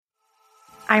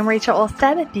I'm Rachel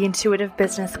Olstead, the Intuitive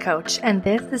Business Coach, and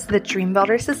this is the Dream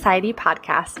Builder Society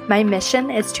podcast. My mission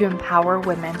is to empower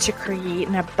women to create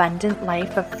an abundant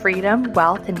life of freedom,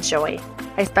 wealth, and joy.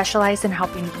 I specialize in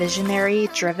helping visionary,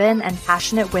 driven, and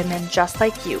passionate women just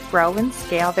like you grow and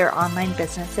scale their online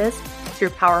businesses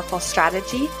through powerful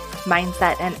strategy,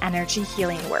 mindset, and energy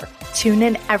healing work. Tune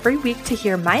in every week to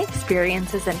hear my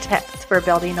experiences and tips for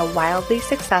building a wildly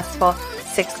successful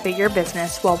six-figure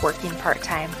business while working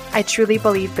part-time. I truly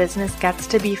believe business gets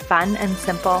to be fun and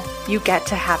simple. You get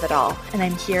to have it all, and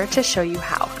I'm here to show you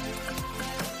how.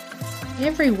 Hey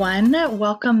everyone,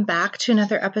 welcome back to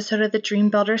another episode of the Dream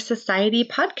Builder Society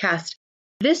podcast.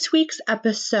 This week's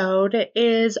episode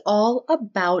is all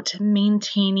about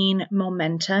maintaining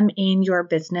momentum in your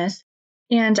business,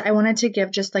 and I wanted to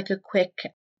give just like a quick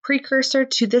precursor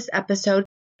to this episode.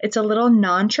 It's a little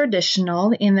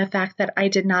non-traditional in the fact that I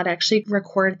did not actually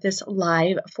record this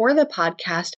live for the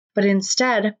podcast, but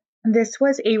instead, this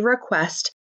was a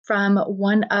request from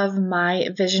one of my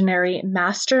visionary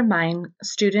mastermind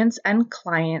students and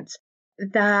clients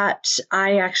that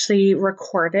I actually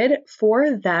recorded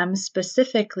for them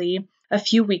specifically a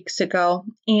few weeks ago.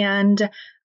 And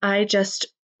I just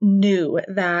knew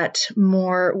that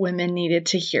more women needed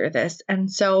to hear this.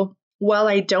 And so while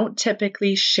I don't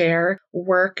typically share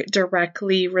work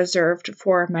directly reserved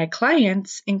for my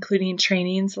clients, including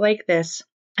trainings like this,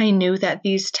 I knew that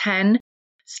these 10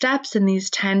 steps and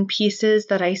these 10 pieces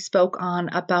that I spoke on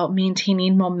about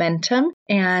maintaining momentum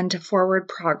and forward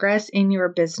progress in your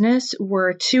business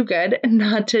were too good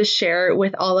not to share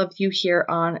with all of you here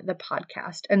on the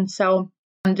podcast. And so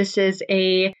this is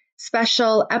a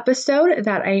special episode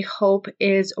that I hope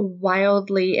is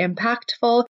wildly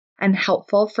impactful and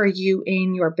helpful for you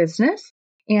in your business.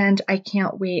 And I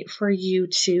can't wait for you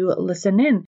to listen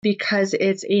in because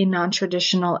it's a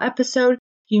non-traditional episode.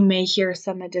 You may hear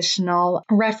some additional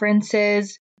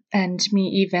references and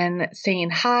me even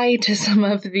saying hi to some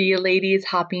of the ladies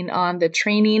hopping on the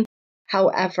training.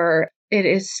 However, it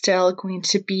is still going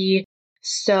to be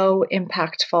so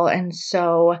impactful and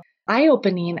so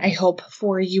eye-opening, I hope,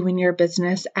 for you and your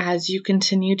business as you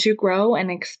continue to grow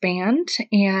and expand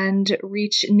and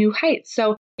reach new heights.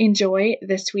 So enjoy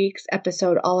this week's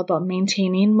episode all about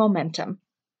maintaining momentum.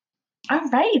 All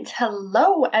right.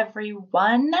 Hello,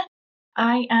 everyone.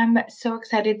 I am so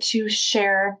excited to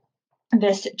share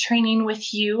this training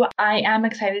with you. I am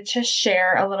excited to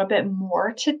share a little bit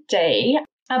more today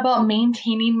about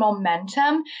maintaining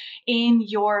momentum in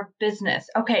your business.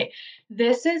 Okay,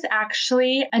 this is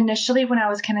actually initially when I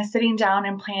was kind of sitting down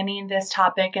and planning this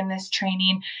topic and this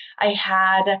training, I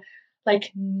had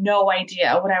like no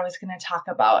idea what I was going to talk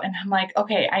about. And I'm like,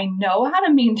 okay, I know how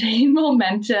to maintain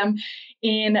momentum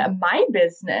in my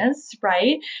business,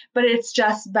 right? But it's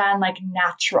just been like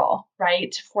natural,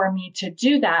 right, for me to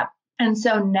do that. And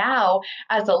so now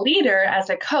as a leader,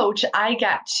 as a coach, I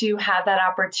get to have that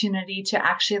opportunity to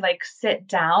actually like sit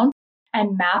down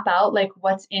and map out like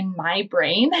what's in my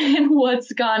brain and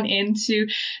what's gone into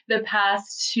the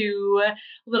past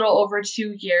little over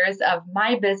 2 years of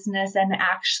my business and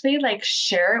actually like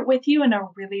share it with you in a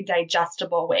really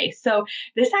digestible way. So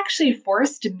this actually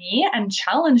forced me and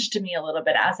challenged me a little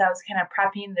bit as I was kind of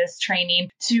prepping this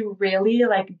training to really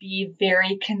like be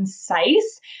very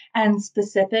concise and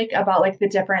specific about like the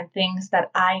different things that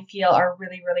I feel are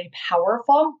really, really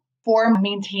powerful for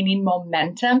maintaining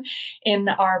momentum in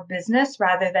our business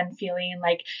rather than feeling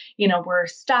like, we're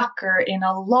stuck or in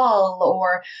a lull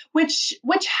or which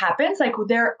happens. Like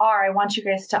I want you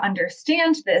guys to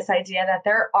understand this idea that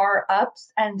there are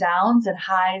ups and downs and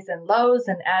highs and lows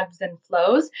and ebbs and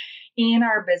flows in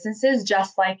our businesses,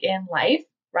 just like in life,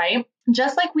 right?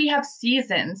 Just like we have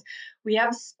seasons. We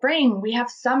have spring, we have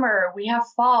summer, we have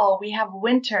fall, we have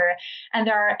winter, and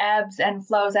there are ebbs and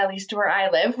flows, at least where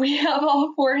I live. We have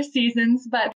all 4 seasons.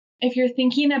 But if you're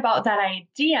thinking about that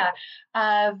idea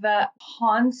of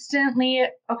constantly,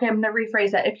 okay, I'm going to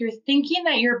rephrase that. If you're thinking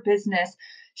that your business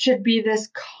should be this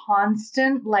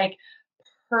constant, like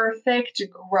perfect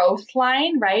growth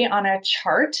line, right, on a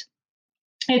chart,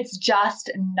 it's just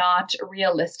not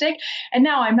realistic. And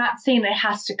now I'm not saying it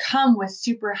has to come with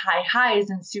super high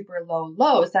highs and super low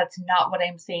lows. That's not what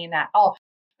I'm saying at all.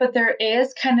 But there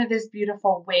is kind of this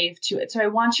beautiful wave to it. So I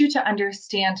want you to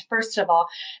understand, first of all,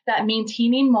 that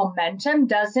maintaining momentum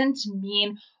doesn't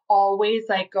mean always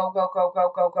like go, go, go,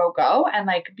 go, go, go, go, and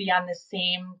like be on the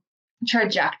same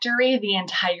trajectory the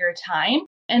entire time.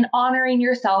 And honoring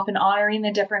yourself and honoring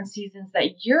the different seasons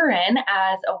that you're in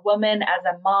as a woman, as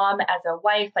a mom, as a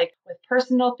wife, like with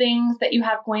personal things that you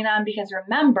have going on. Because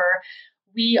remember,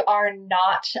 we are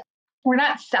not we're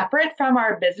not separate from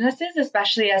our businesses,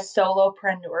 especially as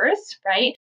solopreneurs,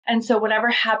 right? And so whatever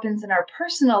happens in our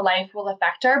personal life will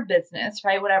affect our business,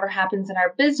 right? Whatever happens in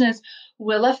our business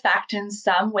will affect in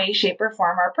some way, shape, or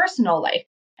form our personal life.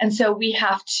 And so we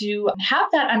have to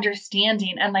have that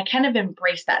understanding and like kind of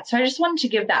embrace that. So I just wanted to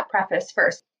give that preface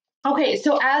first. Okay,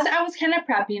 so as I was kind of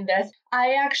prepping this,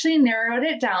 I actually narrowed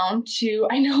it down to,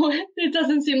 I know it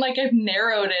doesn't seem like I've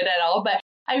narrowed it at all, but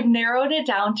I've narrowed it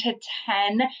down to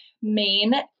 10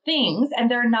 main things.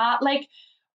 And they're not like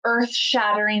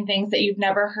earth-shattering things that you've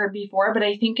never heard before, but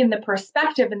I think in the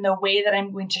perspective and the way that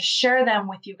I'm going to share them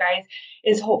with you guys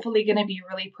is hopefully going to be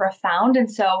really profound.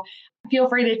 And so feel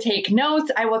free to take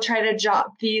notes. I will try to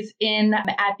jot these in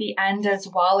at the end as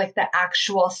well, like the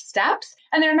actual steps.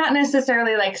 And they're not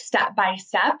necessarily like step by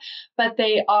step, but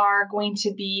they are going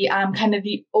to be kind of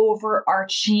the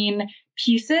overarching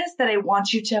pieces that I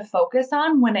want you to focus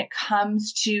on when it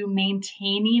comes to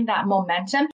maintaining that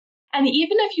momentum. And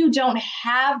even if you don't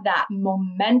have that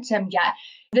momentum yet,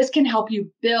 this can help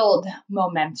you build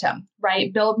momentum,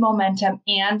 right? Build momentum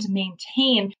and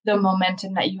maintain the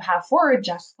momentum that you have forward,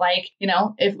 just like,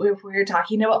 if we're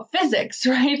talking about physics,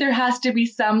 right? There has to be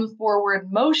some forward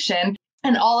motion.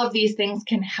 And all of these things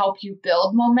can help you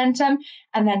build momentum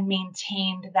and then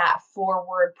maintain that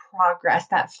forward progress.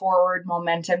 That forward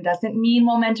momentum doesn't mean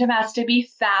momentum has to be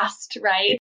fast,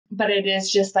 right? But it is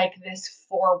just like this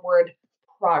forward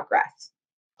progress.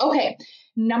 Okay,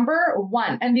 number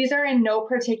one, and these are in no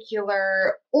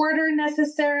particular order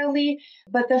necessarily,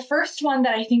 but the first one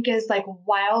that I think is like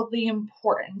wildly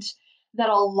important that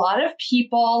a lot of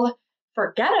people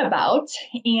forget about,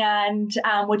 and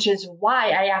which is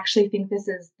why I actually think this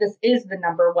is the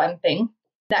number one thing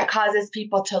that causes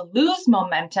people to lose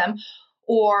momentum,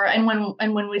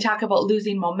 and when we talk about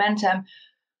losing momentum,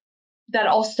 that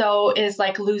also is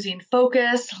like losing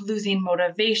focus, losing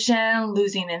motivation,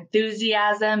 losing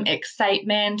enthusiasm,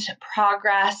 excitement,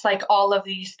 progress, like all of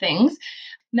these things.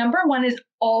 Number one is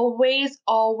always,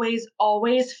 always,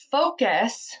 always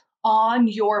focus on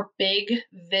your big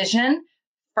vision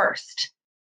first,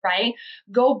 right?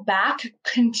 Go back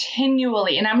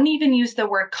continually. And I'm going to even use the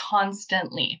word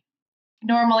constantly.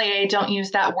 Normally, I don't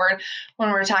use that word when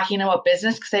we're talking about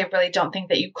business because I really don't think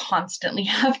that you constantly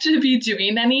have to be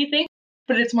doing anything.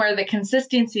 But it's more of the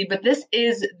consistency. But this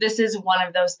is one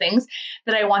of those things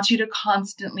that I want you to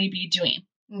constantly be doing.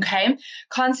 Okay.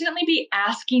 Constantly be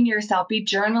asking yourself, be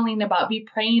journaling about, be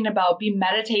praying about, be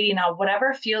meditating on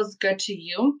whatever feels good to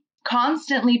you.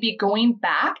 Constantly be going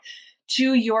back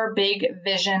to your big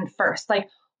vision first. Like,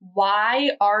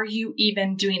 why are you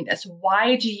even doing this?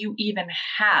 Why do you even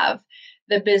have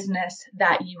the business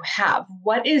that you have?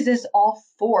 What is this all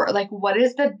for? Like, what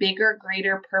is the bigger,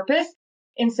 greater purpose?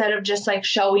 Instead of just like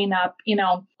showing up,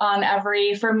 on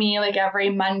every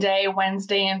Monday,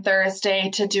 Wednesday, and Thursday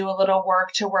to do a little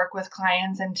work, to work with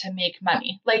clients and to make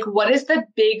money. Like, what is the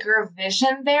bigger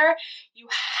vision there? You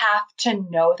have to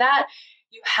know that.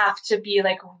 You have to be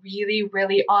like really,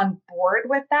 really on board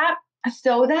with that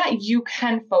so that you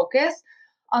can focus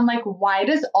on like, why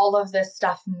does all of this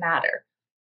stuff matter?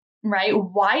 Right?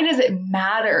 Why does it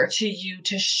matter to you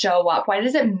to show up? Why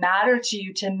does it matter to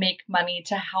you to make money,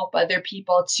 to help other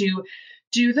people, to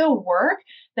do the work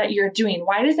that you're doing?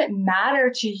 Why does it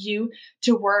matter to you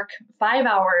to work 5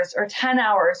 hours or 10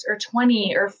 hours or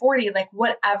 20 or 40, like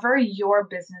whatever your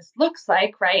business looks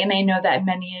like, right? And I know that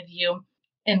many of you,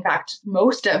 in fact,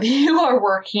 most of you are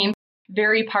working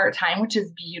very part-time, which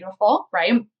is beautiful,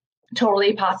 right?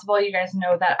 Totally possible. You guys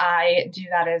know that I do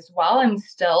that as well. I'm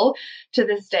still to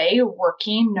this day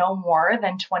working no more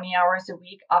than 20 hours a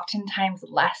week, oftentimes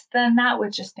less than that,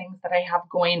 with just things that I have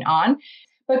going on.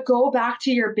 But go back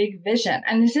to your big vision.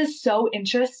 And this is so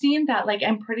interesting that like,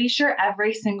 I'm pretty sure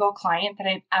every single client that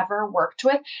I've ever worked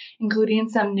with, including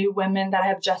some new women that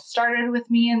have just started with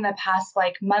me in the past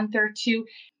like month or two,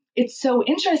 it's so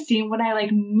interesting when I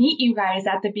like meet you guys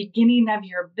at the beginning of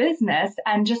your business,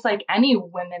 and just like any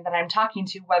women that I'm talking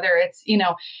to, whether it's,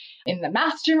 in the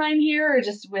mastermind here or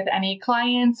just with any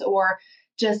clients or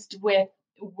just with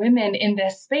women in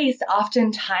this space,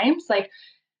 oftentimes like,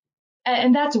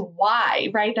 and that's why,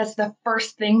 right? That's the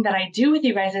first thing that I do with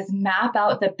you guys is map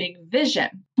out the big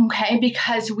vision. Okay.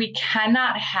 Because we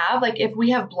cannot have, like, if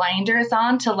we have blinders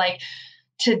on to like,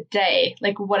 today,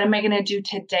 like, what am I going to do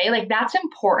today? Like, that's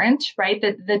important, right?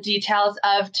 The details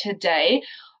of today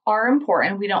are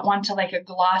important. We don't want to like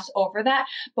gloss over that,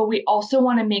 but we also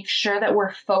want to make sure that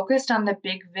we're focused on the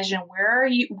big vision. Where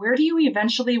do you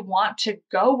eventually want to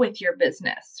go with your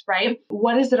business, right?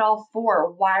 What is it all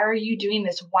for? Why are you doing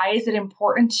this? Why is it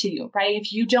important to you, right?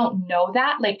 If you don't know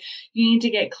that, like you need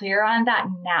to get clear on that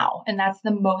now. And that's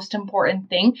the most important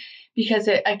thing, because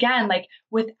again, like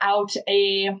without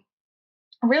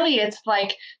it's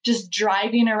like just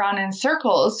driving around in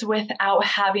circles without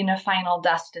having a final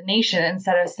destination,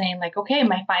 instead of saying like, okay,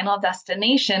 my final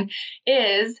destination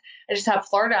is, I just have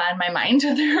Florida on my mind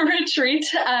with the retreat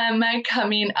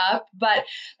coming up, but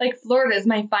like Florida is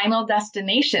my final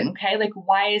destination. Okay. Like,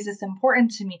 why is this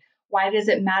important to me? Why does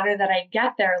it matter that I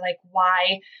get there? Like,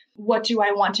 what do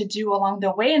I want to do along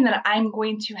the way? And then I'm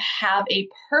going to have a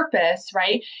purpose,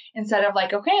 right? Instead of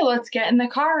like, okay, let's get in the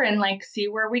car and like see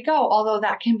where we go. Although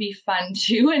that can be fun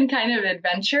too and kind of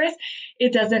adventurous,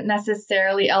 it doesn't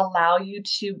necessarily allow you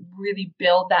to really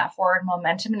build that forward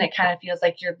momentum. And it kind of feels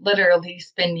like you're literally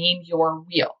spinning your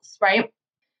wheels, right?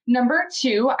 Number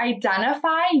 2,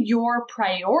 identify your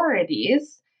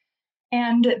priorities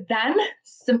and then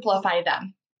simplify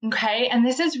them. Okay. And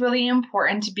this is really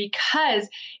important because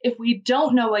if we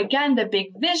don't know, again, the big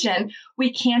vision,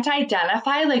 we can't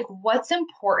identify like what's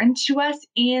important to us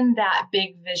in that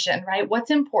big vision, right?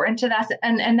 What's important to us.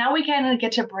 And now we kind of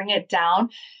get to bring it down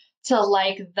to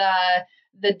like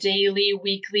the daily,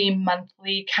 weekly,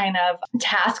 monthly kind of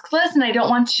task list. And I don't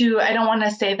want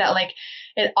to say that like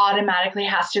it automatically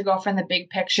has to go from the big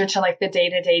picture to like the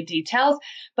day-to-day details,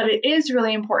 but it is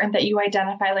really important that you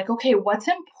identify like, okay, what's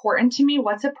important to me?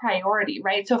 What's a priority,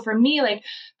 right? So for me, like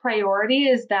priority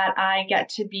is that I get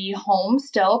to be home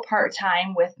still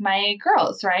part-time with my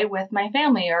girls, right? With my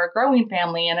family or a growing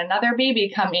family and another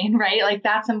baby coming, right? Like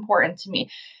that's important to me.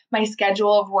 My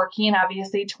schedule of working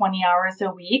obviously 20 hours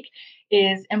a week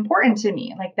is important to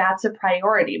me. Like that's a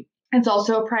priority. It's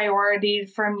also a priority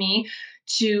for me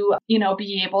to,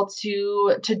 be able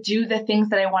to do the things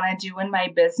that I want to do in my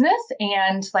business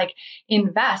and like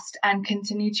invest and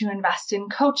continue to invest in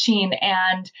coaching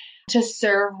and to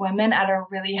serve women at a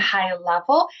really high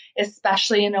level,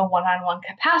 especially in a one-on-one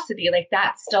capacity. Like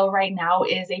that still right now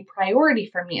is a priority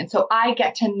for me. And so I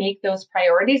get to make those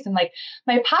priorities, and like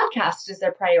my podcast is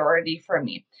a priority for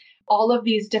me. All of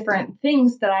these different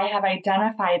things that I have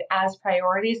identified as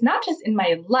priorities, not just in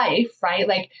my life, right?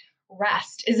 Like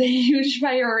rest is a huge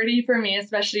priority for me,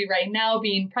 especially right now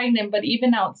being pregnant, but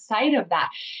even outside of that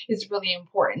is really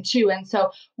important too. And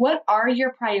so what are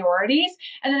your priorities?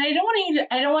 And then I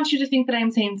don't want you to think that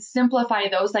I'm saying simplify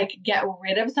those, like get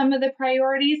rid of some of the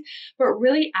priorities, but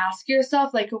really ask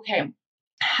yourself like, okay,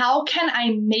 how can I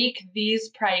make these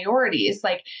priorities?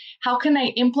 Like, how can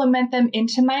I implement them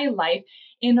into my life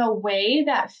in a way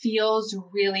that feels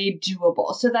really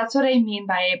doable? So that's what I mean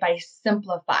by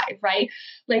simplify, right?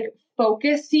 Like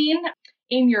focusing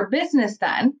in your business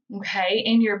then, okay,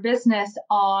 in your business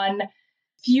on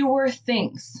fewer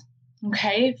things,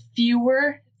 okay,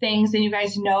 fewer things. And you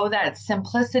guys know that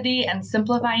simplicity and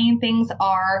simplifying things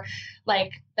are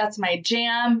like, that's my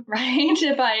jam, right?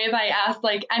 If I ask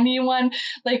like anyone,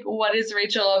 like what is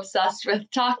Rachel obsessed with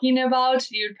talking about,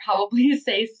 you'd probably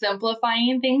say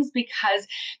simplifying things, because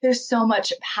there's so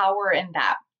much power in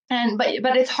that.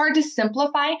 But it's hard to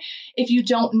simplify if you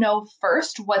don't know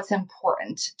first what's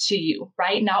important to you,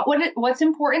 right? Not what's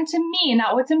important to me,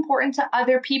 not what's important to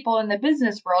other people in the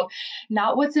business world,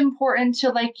 not what's important to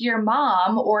like your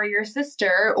mom or your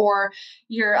sister or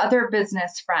your other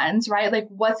business friends, right? Like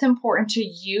what's important to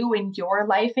you in your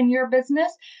life and your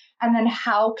business. And then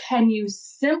how can you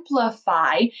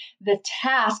simplify the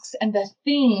tasks and the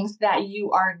things that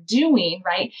you are doing,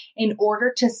 right, in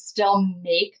order to still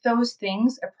make those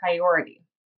things a priority?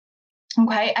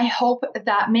 Okay, I hope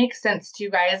that makes sense to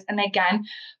you guys. And again,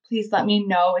 please let me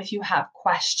know if you have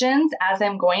questions as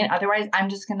I'm going. Otherwise, I'm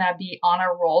just going to be on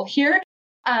a roll here.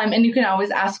 And you can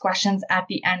always ask questions at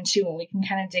the end too, and we can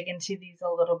kind of dig into these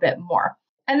a little bit more.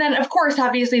 And then, of course,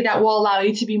 obviously, that will allow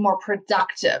you to be more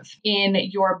productive in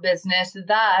your business,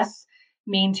 thus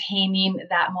maintaining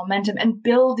that momentum and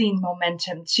building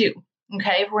momentum too.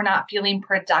 Okay, if we're not feeling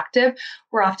productive,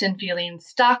 we're often feeling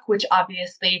stuck, which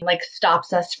obviously like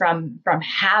stops us from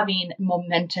having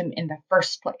momentum in the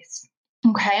first place.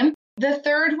 Okay. The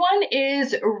third one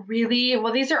is really,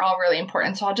 well, these are all really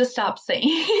important, so I'll just stop saying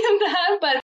that.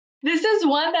 But this is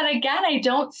one that, again, I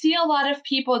don't see a lot of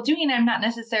people doing. I'm not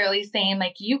necessarily saying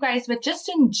like you guys, but just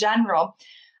in general,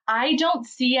 I don't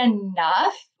see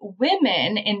enough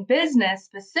women in business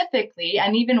specifically,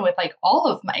 and even with like all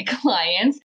of my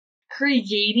clients,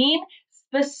 creating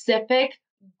specific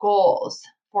goals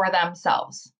for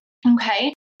themselves.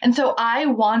 Okay. And so I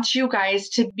want you guys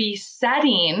to be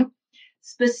setting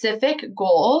specific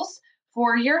goals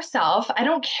for yourself. I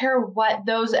don't care what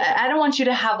those, I don't want you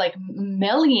to have like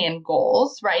million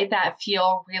goals, right? That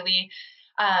feel really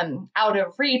out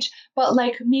of reach, but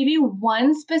like maybe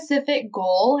one specific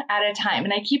goal at a time.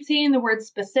 And I keep saying the word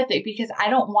specific because I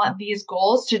don't want these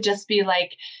goals to just be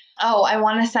like, oh, I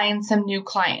want to sign some new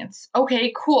clients.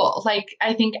 Okay, cool. Like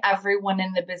I think everyone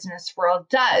in the business world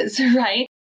does, right?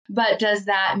 But does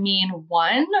that mean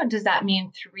 1? Does that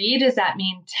mean 3? Does that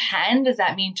mean 10? Does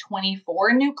that mean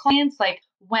 24 new clients? Like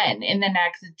when? In the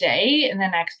next day? In the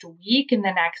next week? In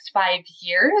the next 5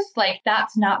 years? Like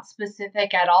that's not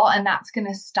specific at all. And that's going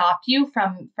to stop you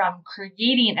from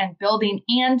creating and building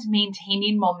and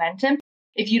maintaining momentum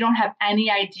if you don't have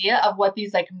any idea of what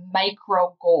these like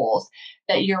micro goals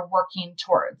that you're working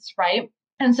towards, right?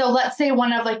 And so let's say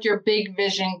one of like your big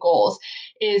vision goals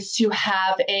is to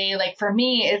have like for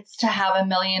me, it's to have $1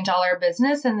 million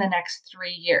business in the next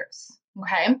 3 years.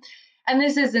 Okay. And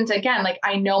this isn't, again, like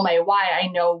I know my why, I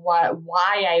know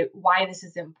why this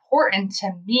is important to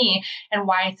me and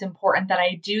why it's important that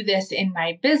I do this in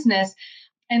my business.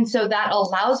 And so that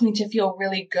allows me to feel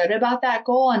really good about that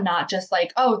goal and not just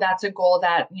like, oh, that's a goal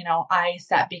that, I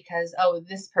set because, oh,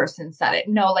 this person set it.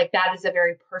 No, like that is a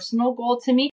very personal goal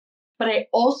to me. But I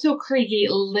also create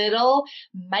little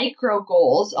micro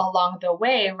goals along the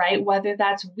way, right? Whether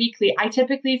that's weekly, I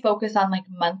typically focus on like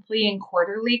monthly and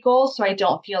quarterly goals. So I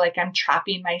don't feel like I'm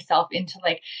trapping myself into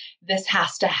like, this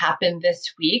has to happen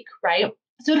this week, right?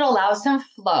 So it allows some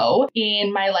flow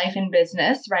in my life and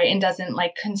business, right? And doesn't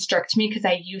like constrict me because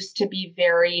I used to be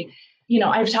very,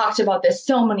 I've talked about this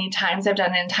so many times. I've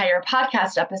done an entire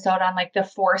podcast episode on like the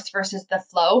force versus the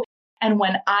flow. And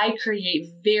when I create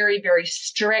very, very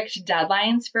strict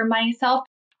deadlines for myself,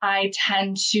 I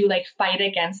tend to like fight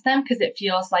against them because it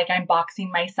feels like I'm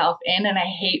boxing myself in and I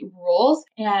hate rules.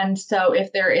 And so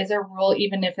if there is a rule,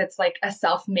 even if it's like a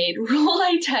self-made rule,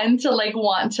 I tend to like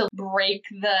want to break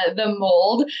the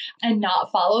mold and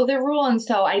not follow the rule. And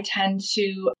so I tend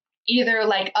to either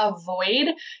like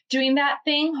avoid doing that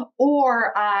thing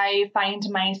or I find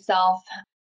myself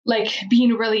like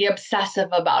being really obsessive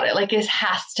about it, like it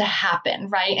has to happen,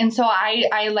 right? And so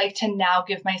I like to now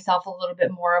give myself a little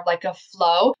bit more of like a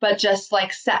flow, but just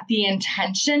like set the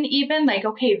intention even like,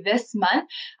 okay, this month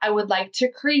I would like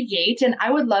to create, and I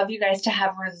would love you guys to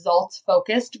have results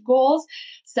focused goals,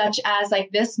 such as like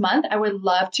this month, I would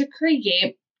love to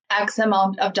create X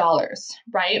amount of dollars,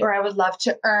 right? Or I would love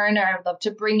to earn, or I would love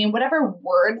to bring in whatever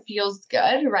word feels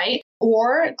good, right?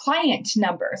 Or client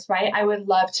numbers, right? I would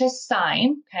love to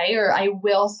sign, okay? Or I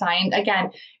will sign.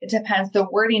 Again, it depends. The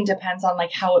wording depends on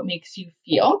like how it makes you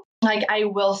feel. Like I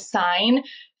will sign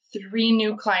 3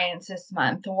 new clients this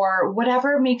month, or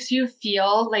whatever makes you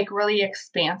feel like really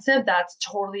expansive. That's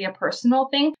totally a personal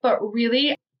thing, but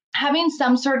really having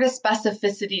some sort of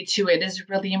specificity to it is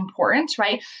really important,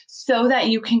 right? So that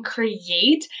you can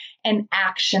create an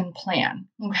action plan.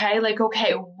 Okay. Like,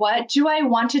 okay, what do I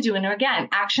want to do? And again,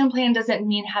 action plan doesn't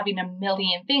mean having a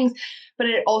million things, but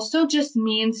it also just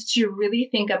means to really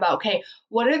think about, okay,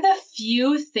 what are the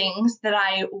few things that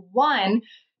I, one,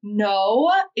 know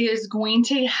is going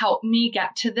to help me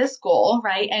get to this goal,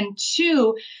 right? And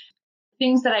 2,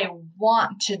 things that I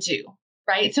want to do.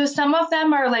 Right. So some of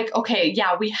them are like, okay,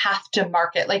 yeah, we have to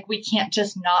market. Like we can't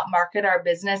just not market our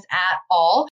business at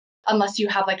all unless you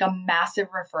have like a massive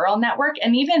referral network.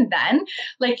 And even then,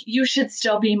 like you should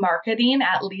still be marketing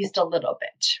at least a little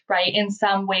bit, right? In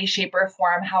some way, shape, or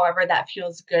form, however that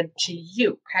feels good to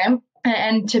you. Okay.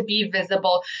 And to be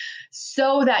visible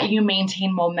so that you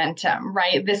maintain momentum,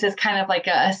 right? This is kind of like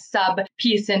a sub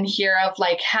piece in here of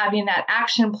like having that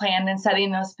action plan and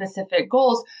setting those specific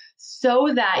goals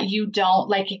so that you don't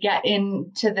like get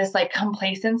into this like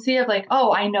complacency of like,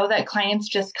 oh, I know that clients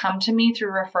just come to me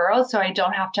through referrals, so I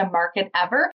don't have to market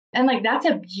ever. And like, that's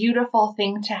a beautiful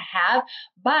thing to have,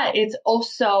 but it's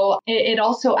also, it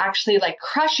also actually like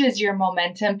crushes your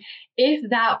momentum if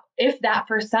that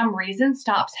for some reason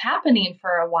stops happening for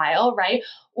a while, right?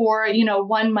 Or,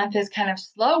 1 month is kind of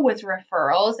slow with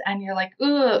referrals and you're like,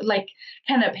 ooh, like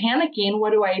kind of panicking.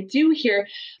 What do I do here?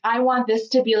 I want this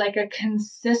to be like a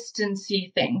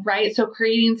consistency thing, right? So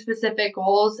creating specific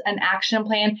goals, an action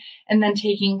plan, and then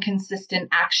taking consistent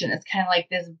action is kind of like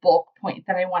this bulk point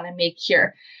that I want to make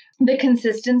here. The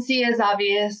consistency is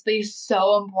obviously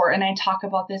so important. I talk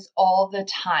about this all the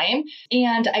time.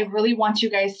 And I really want you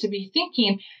guys to be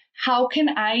thinking, how can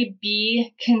I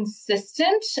be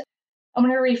consistent? I'm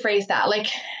going to rephrase that. Like,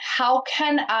 how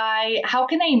can I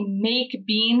make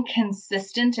being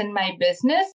consistent in my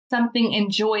business something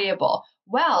enjoyable?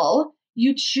 Well,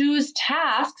 you choose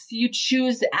tasks, you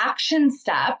choose action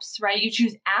steps, right? You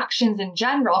choose actions in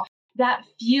general that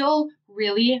feel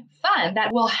really fun,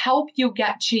 that will help you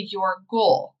get to your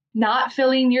goal. Not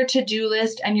filling your to-do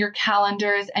list and your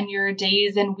calendars and your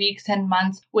days and weeks and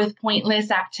months with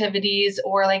pointless activities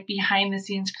or like behind the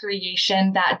scenes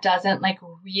creation that doesn't like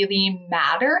really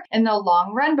matter in the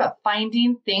long run, but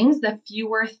finding things, the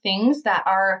fewer things that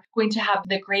are going to have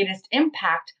the greatest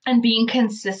impact and being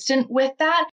consistent with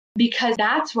that. Because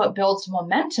that's what builds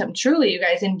momentum. Truly, you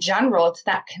guys, in general, it's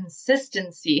that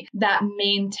consistency that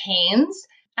maintains,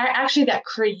 actually that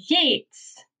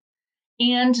creates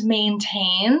and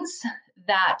maintains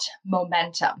that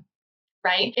momentum,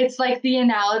 right? It's like the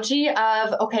analogy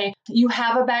of, okay, you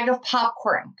have a bag of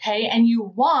popcorn, okay? And you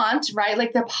want, right?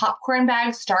 Like the popcorn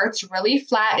bag starts really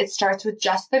flat. It starts with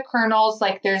just the kernels.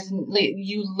 Like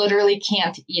you literally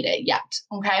can't eat it yet,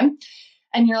 okay?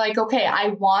 And you're like, okay, I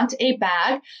want a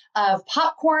bag of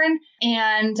popcorn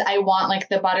and I want like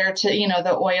the butter to,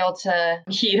 the oil to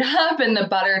heat up and the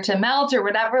butter to melt or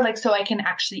whatever, like so I can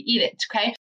actually eat it,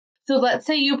 okay? So let's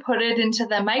say you put it into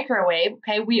the microwave,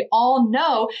 okay? We all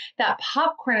know that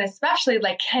popcorn especially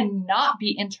like cannot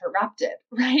be interrupted,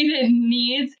 right? It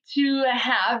needs to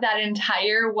have that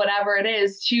entire, whatever it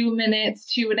is, 2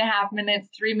 minutes, 2.5 minutes,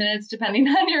 3 minutes, depending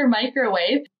on your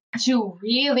microwave, to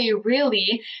really,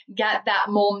 really get that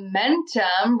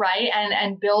momentum, right?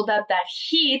 And build up that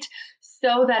heat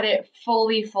so that it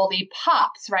fully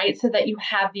pops, right? So that you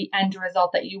have the end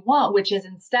result that you want, which is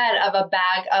instead of a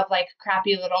bag of like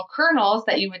crappy little kernels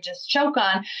that you would just choke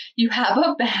on, you have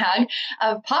a bag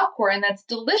of popcorn that's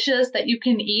delicious that you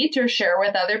can eat or share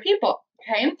with other people,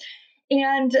 okay?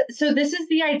 And so this is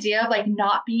the idea of like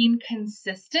not being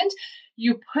consistent.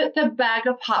 You put the bag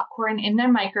of popcorn in the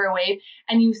microwave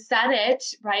and you set it,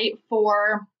 right,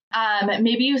 for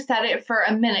maybe you set it for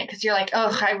a minute because you're like,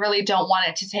 oh, I really don't want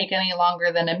it to take any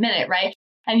longer than a minute, right?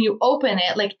 And you open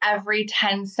it like every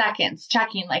 10 seconds,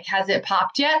 checking like, has it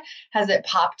popped yet? Has it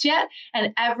popped yet?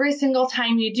 And every single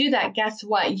time you do that, guess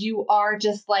what? You are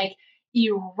just like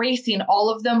erasing all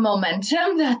of the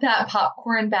momentum that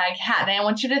popcorn bag had. And I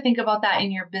want you to think about that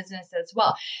in your business as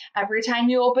well. Every time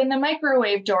you open the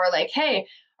microwave door, like, hey,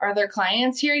 are there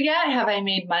clients here yet? Have I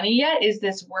made money yet? Is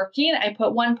this working? I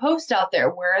put one post out there.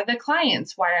 Where are the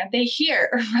clients? Why aren't they here?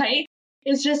 Right?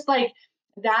 It's just like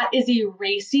that is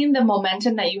erasing the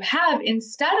momentum that you have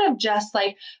instead of just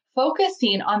like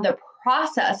focusing on the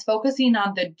process, focusing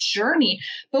on the journey,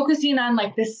 focusing on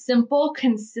like the simple,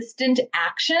 consistent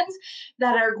actions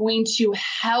that are going to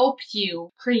help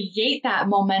you create that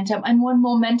momentum. And when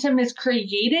momentum is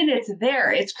created, it's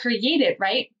there, it's created,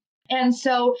 right? And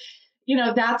so,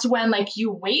 that's when like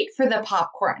you wait for the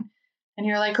popcorn and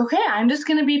you're like, okay, I'm just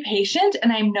going to be patient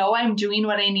and I know I'm doing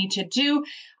what I need to do.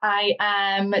 I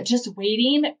am just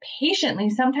waiting patiently.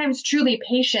 Sometimes truly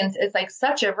patience is like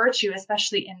such a virtue,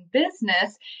 especially in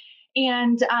business.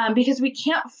 And because we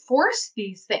can't force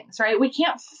these things, right? We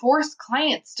can't force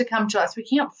clients to come to us. We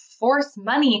can't force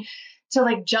money to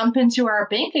like jump into our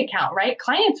bank account, right?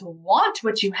 Clients want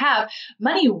what you have.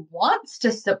 Money wants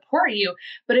to support you.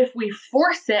 But if we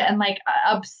force it and like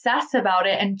obsess about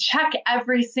it and check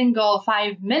every single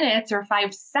 5 minutes or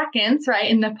 5 seconds,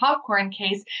 right? In the popcorn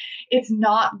case, it's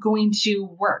not going to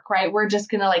work, right? We're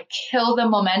just going to like kill the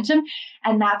momentum.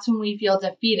 And that's when we feel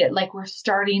defeated, like we're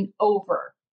starting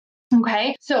over.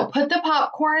 Okay, so put the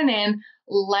popcorn in,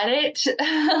 let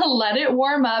it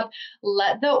warm up,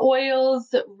 let the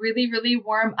oils really, really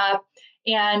warm up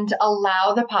and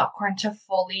allow the popcorn to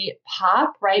fully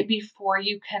pop right before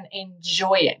you can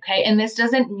enjoy it. Okay. And this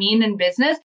doesn't mean in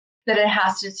business that it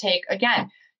has to take, again,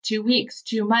 2 weeks,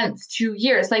 2 months, 2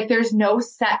 years. Like there's no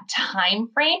set time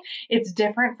frame. It's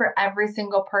different for every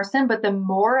single person. But the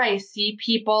more I see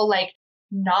people like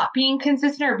not being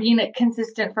consistent or being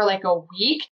consistent for like a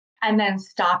week, and then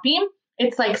stopping,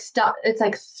 it's like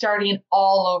starting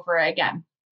all over again,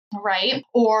 right?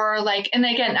 Or like, and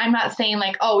again, I'm not saying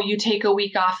like, oh, you take a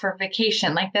week off for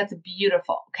vacation. Like that's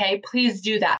beautiful. Okay. Please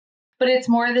do that. But it's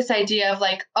more this idea of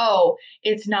like, oh,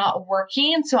 it's not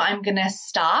working. So I'm going to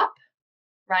stop,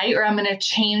 right? Or I'm going to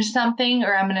change something,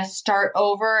 or I'm going to start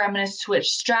over. I'm going to switch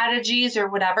strategies or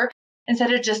whatever,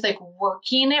 instead of just like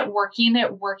working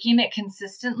it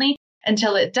consistently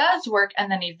until it does work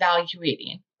and then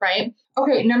evaluating. Right?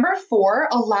 Okay, number 4,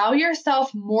 allow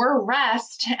yourself more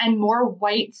rest and more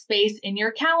white space in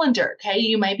your calendar. Okay,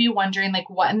 you might be wondering, like,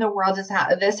 what in the world does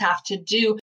this have to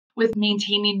do with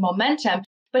maintaining momentum?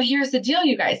 But here's the deal,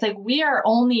 you guys, like, we are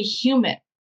only human.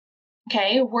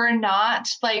 Okay, we're not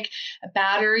like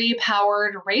battery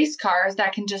powered race cars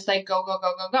that can just like go.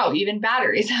 Even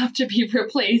batteries have to be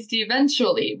replaced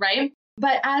eventually, right?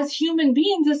 But as human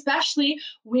beings, especially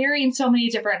wearing so many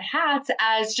different hats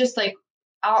as just like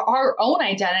our own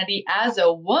identity as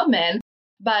a woman,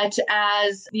 but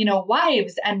as,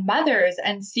 wives and mothers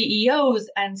and CEOs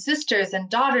and sisters and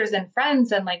daughters and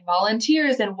friends and like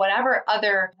volunteers and whatever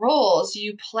other roles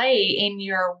you play in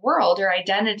your world or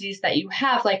identities that you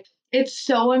have, like it's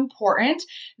so important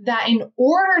that in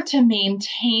order to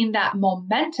maintain that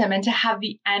momentum and to have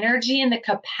the energy and the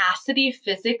capacity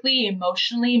physically,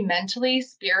 emotionally, mentally,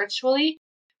 spiritually,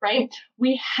 right?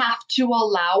 We have to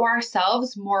allow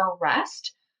ourselves more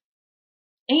rest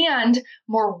and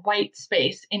more white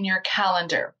space in your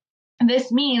calendar. This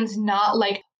means not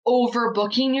like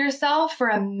overbooking yourself for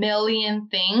a million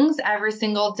things every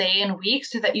single day and week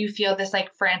so that you feel this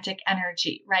like frantic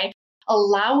energy, right?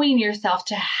 Allowing yourself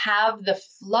to have the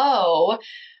flow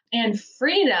and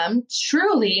freedom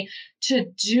truly to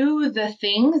do the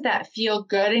things that feel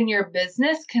good in your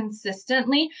business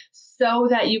consistently so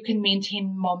that you can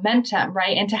maintain momentum,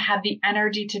 right? And to have the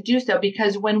energy to do so.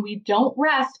 Because when we don't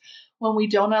rest, when we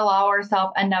don't allow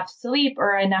ourselves enough sleep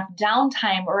or enough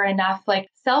downtime or enough like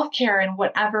self-care in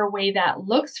whatever way that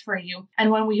looks for you, and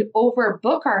when we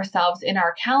overbook ourselves in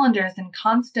our calendars and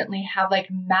constantly have like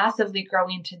massively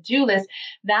growing to-do lists,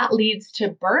 that leads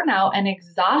to burnout and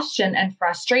exhaustion and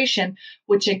frustration,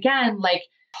 which again, like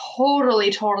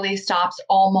totally stops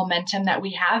all momentum that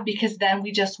we have, because then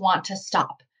we just want to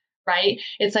stop. Right?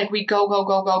 It's like we go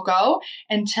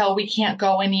until we can't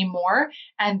go anymore.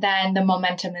 And then the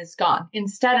momentum is gone.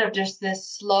 Instead of just this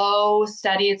slow,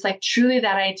 steady, it's like truly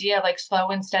that idea of like slow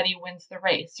and steady wins the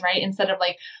race, right? Instead of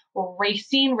like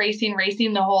racing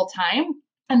the whole time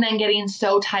and then getting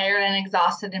so tired and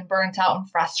exhausted and burnt out and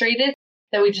frustrated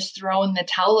that we just throw in the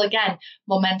towel again,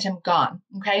 momentum gone.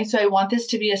 Okay. So I want this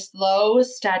to be a slow,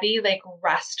 steady, like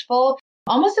restful,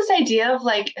 almost this idea of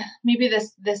like, maybe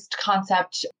this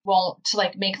concept won't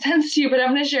like make sense to you, but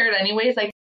I'm going to share it anyways. Like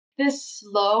this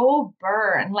slow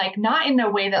burn, like not in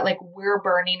a way that like we're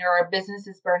burning or our business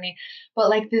is burning, but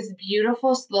like this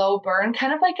beautiful slow burn,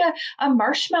 kind of like a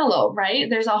marshmallow, right?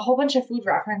 There's a whole bunch of food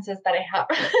references that I have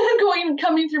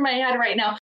coming through my head right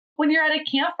now. When you're at a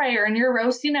campfire and you're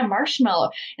roasting a marshmallow,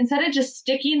 instead of just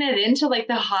sticking it into like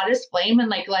the hottest flame and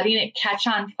like letting it catch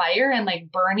on fire and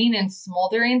like burning and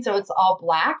smoldering so it's all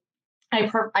black,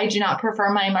 I do not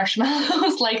prefer my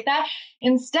marshmallows like that.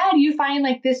 Instead, you find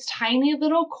like this tiny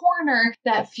little corner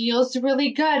that feels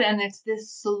really good. And it's this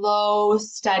slow,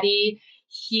 steady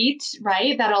heat,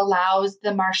 right? That allows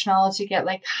the marshmallow to get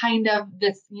like kind of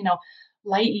this,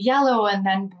 light yellow and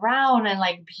then brown and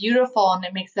like beautiful. And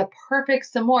it makes the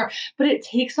perfect s'more, but it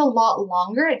takes a lot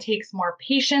longer. It takes more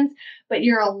patience, but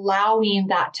you're allowing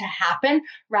that to happen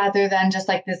rather than just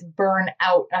like this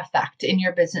burnout effect in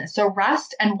your business. So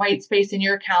rest and white space in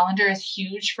your calendar is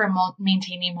huge for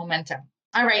maintaining momentum.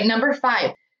 All right. Number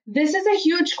 5, this is a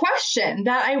huge question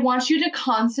that I want you to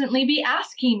constantly be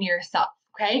asking yourself.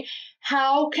 Okay.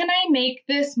 How can I make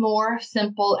this more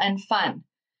simple and fun?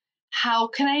 How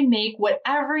can I make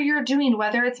whatever you're doing,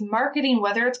 whether it's marketing,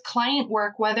 whether it's client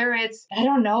work, whether it's, I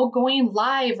don't know, going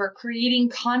live or creating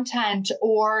content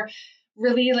or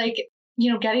really like,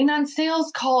 getting on sales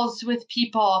calls with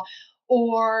people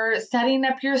or setting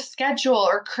up your schedule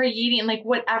or creating like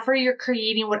whatever you're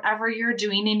creating, whatever you're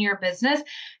doing in your business,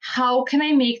 how can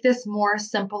I make this more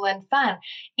simple and fun?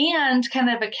 And kind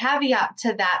of a caveat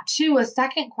to that too, a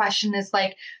second question is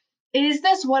like, is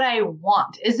this what I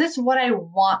want? Is this what I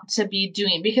want to be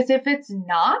doing? Because if it's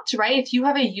not, right, if you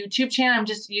have a YouTube channel, I'm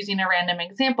just using a random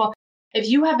example. If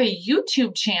you have a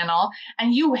YouTube channel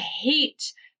and you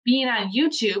hate being on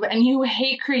YouTube and you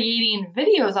hate creating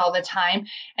videos all the time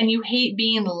and you hate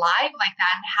being live like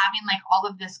that and having like all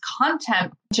of this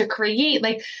content to create,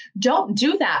 like don't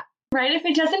do that, right? If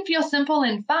it doesn't feel simple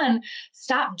and fun,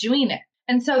 stop doing it.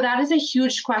 And so that is a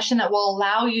huge question that will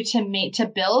allow you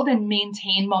to build and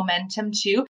maintain momentum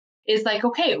too, is like,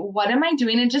 okay, what am I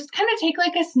doing? And just kind of take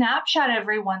like a snapshot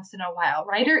every once in a while,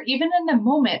 right? Or even in the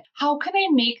moment, how can I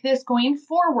make this going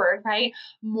forward, right?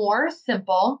 More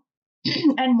simple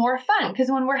and more fun. Because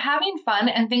when we're having fun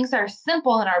and things are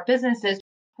simple in our businesses,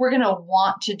 we're going to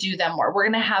want to do them more. We're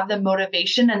going to have the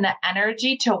motivation and the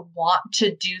energy to want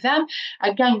to do them.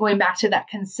 Again, going back to that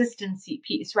consistency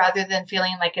piece, rather than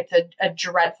feeling like it's a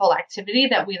dreadful activity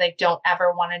that we like don't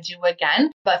ever want to do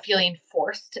again, but feeling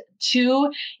forced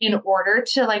to in order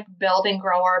to like build and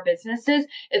grow our businesses.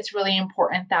 It's really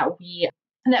important that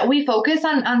we focus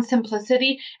on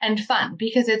simplicity and fun,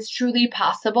 because it's truly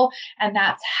possible. And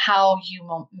that's how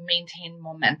you maintain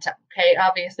momentum. Okay.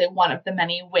 Obviously one of the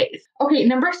many ways. Okay.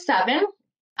 Number 7,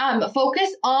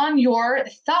 focus on your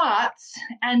thoughts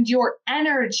and your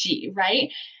energy,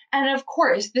 right? And of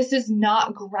course, this is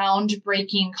not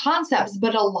groundbreaking concepts,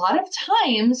 but a lot of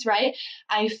times, right,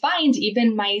 I find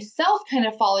even myself kind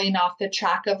of falling off the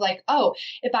track of like, oh,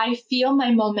 if I feel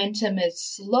my momentum is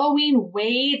slowing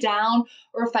way down,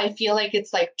 or if I feel like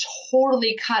it's like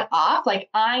totally cut off, like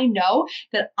I know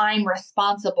that I'm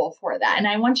responsible for that. And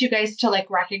I want you guys to like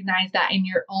recognize that in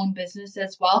your own business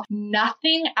as well.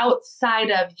 Nothing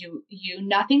outside of you,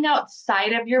 nothing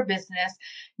outside of your business,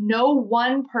 no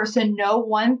one person, no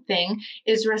one thing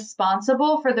is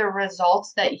responsible for the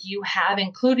results that you have,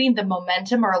 including the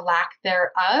momentum or lack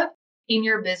thereof in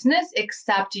your business,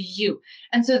 except you.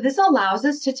 And so this allows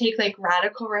us to take like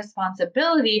radical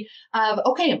responsibility of,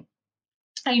 okay,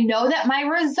 I know that my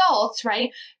results,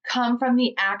 right, come from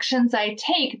the actions I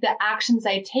take. The actions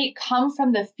I take come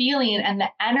from the feeling and the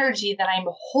energy that I'm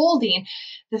holding.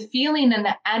 The feeling and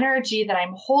the energy that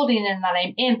I'm holding and that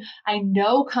I'm in, I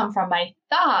know come from my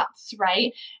thoughts,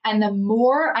 right? And the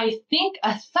more I think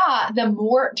a thought, the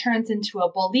more it turns into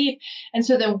a belief. And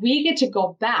so then we get to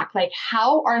go back, like,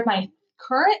 how are my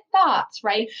current thoughts,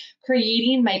 right,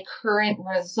 creating my current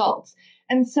results?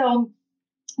 And so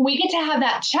we get to have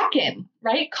that check-in,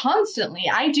 right? Constantly.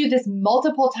 I do this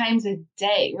multiple times a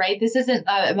day, right? This isn't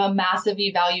a massive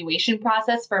evaluation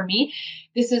process for me.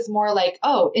 This is more like,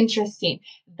 oh, interesting.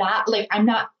 That like, I'm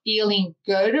not feeling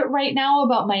good right now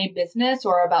about my business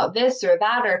or about this or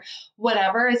that or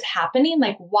whatever is happening.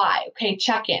 Like, why? Okay,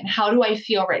 check in. How do I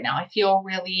feel right now? I feel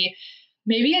really,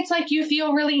 maybe it's like you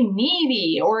feel really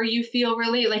needy, or you feel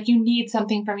really like you need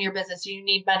something from your business, or you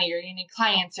need money, or you need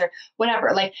clients, or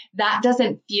whatever. Like that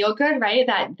doesn't feel good, right?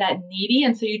 That needy.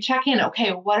 And so you check in,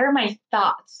 okay, what are my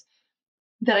thoughts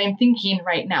that I'm thinking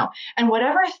right now? And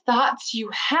whatever thoughts you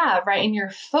have, right, and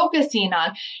you're focusing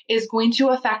on is going to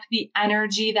affect the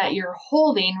energy that you're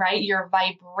holding, right? Your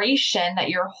vibration that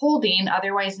you're holding,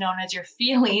 otherwise known as your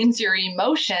feelings, your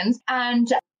emotions. And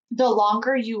the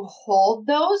longer you hold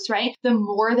those, right, the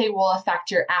more they will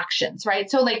affect your actions, right?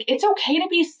 So like, it's okay to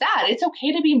be sad. It's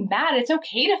okay to be mad. It's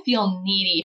okay to feel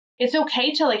needy. It's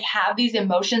okay to like have these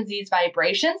emotions, these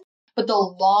vibrations, but the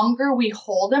longer we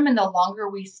hold them and the longer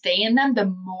we stay in them, the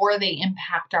more they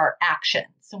impact our actions.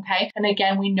 Okay. And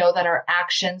again, we know that our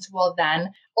actions will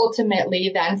then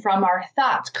ultimately then from our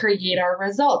thoughts create our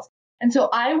results. And so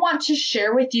I want to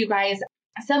share with you guys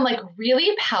some like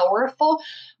really powerful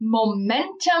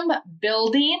momentum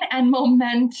building and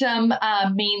momentum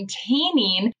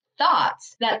maintaining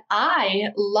thoughts that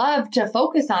I love to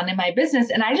focus on in my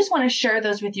business. And I just want to share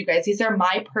those with you guys. These are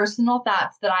my personal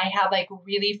thoughts that I have like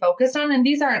really focused on. And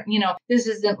these aren't, this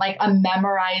isn't like a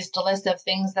memorized list of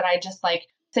things that I just like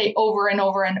say over and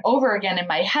over and over again in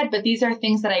my head, but these are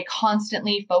things that I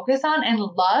constantly focus on and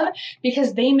love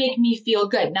because they make me feel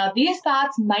good. Now, these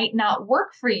thoughts might not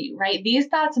work for you, right? These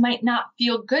thoughts might not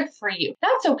feel good for you.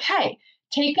 That's okay.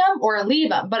 Take them or leave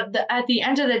them. But at the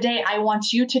end of the day, I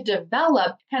want you to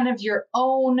develop kind of your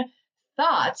own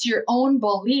thoughts, your own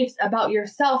beliefs about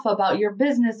yourself, about your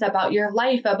business, about your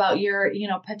life, about your,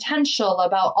 potential,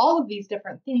 about all of these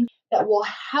different things that will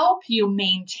help you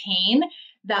maintain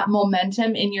that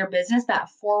momentum in your business, that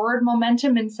forward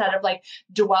momentum, instead of like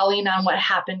dwelling on what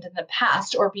happened in the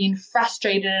past or being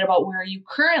frustrated about where you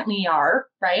currently are,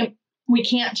 right? We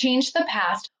can't change the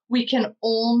past. We can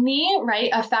only, right,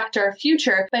 affect our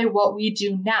future by what we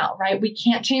do now, right? We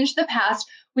can't change the past.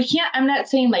 We can't, I'm not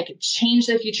saying like change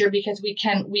the future because we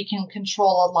can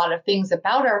control a lot of things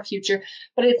about our future,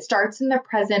 but it starts in the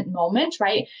present moment,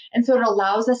 right? And so it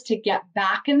allows us to get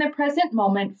back in the present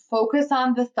moment, focus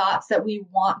on the thoughts that we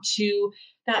want to,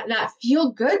 that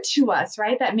feel good to us,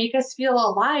 right? That make us feel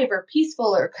alive or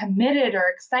peaceful or committed or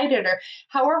excited or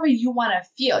however you want to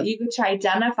feel. You get to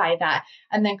identify that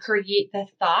and then create the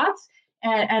thoughts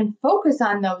and focus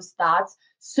on those thoughts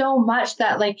so much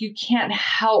that like you can't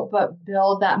help but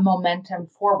build that momentum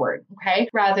forward, okay?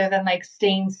 Rather than like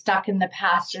staying stuck in the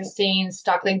past or staying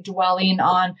stuck, like dwelling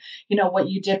on, what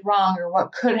you did wrong or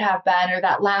what could have been, or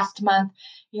that last month,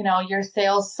 your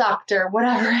sales sucked or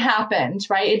whatever happened,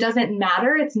 right? It doesn't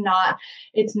matter. It's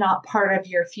not part of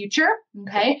your future,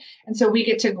 okay? And so we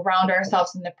get to ground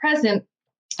ourselves in the present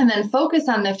and then focus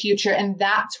on the future. And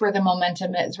that's where the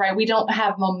momentum is, right? We don't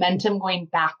have momentum going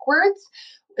backwards.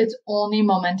 It's only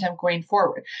momentum going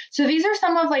forward. So these are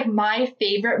some of like my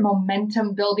favorite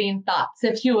momentum building thoughts,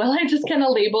 if you will. I just kind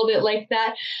of labeled it like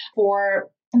that for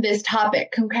this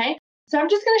topic. Okay. So I'm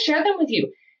just going to share them with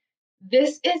you.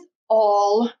 This is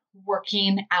all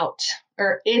working out,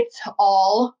 or it's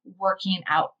all working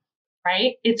out,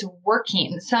 right? It's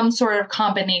working, some sort of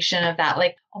combination of that.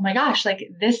 Like, oh my gosh,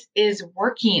 like this is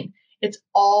working. It's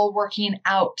all working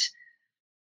out.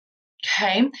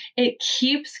 Okay. It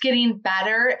keeps getting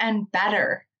better and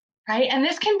better. Right. And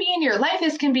this can be in your life.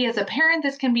 This can be as a parent.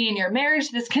 This can be in your marriage.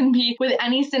 This can be with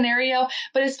any scenario,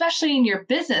 but especially in your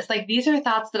business. Like these are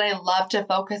thoughts that I love to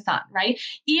focus on, right?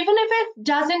 Even if it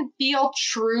doesn't feel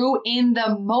true in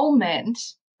the moment,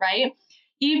 right?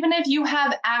 Even if you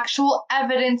have actual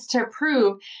evidence to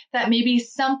prove that maybe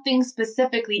something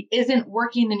specifically isn't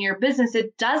working in your business,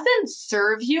 it doesn't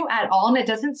serve you at all. And it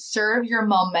doesn't serve your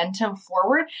momentum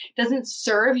forward, it doesn't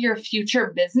serve your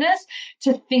future business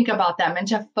to think about them and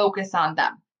to focus on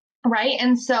them. Right.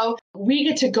 And so we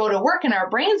get to go to work and our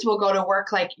brains will go to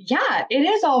work like, yeah, it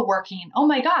is all working. Oh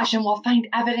my gosh. And we'll find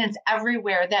evidence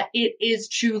everywhere that it is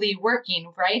truly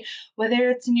working, right? Whether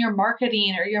it's in your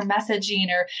marketing or your messaging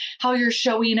or how you're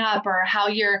showing up or how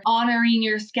you're honoring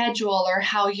your schedule or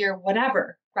how you're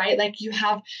whatever, right? Like you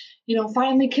have,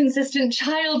 finally consistent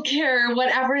childcare,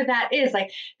 whatever that is. Like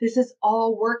this is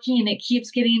all working. It keeps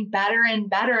getting better and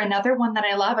better. Another one that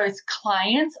I love is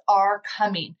clients are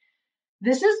coming.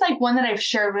 This is like one that I've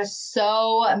shared with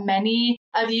so many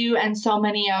of you and so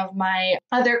many of my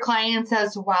other clients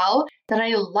as well that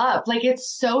I love. Like it's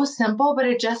so simple, but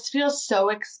it just feels so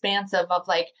expansive of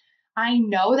like, I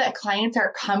know that clients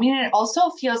are coming, and it also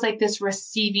feels like this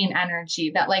receiving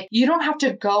energy that like you don't have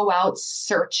to go out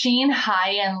searching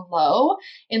high and low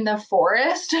in the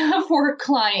forest for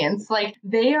clients. Like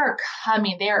they are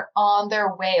coming, they are on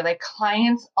their way. Like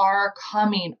clients are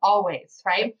coming always,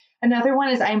 right? Another one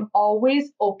is I'm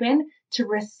always open to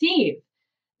receive.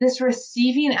 This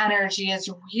receiving energy is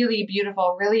really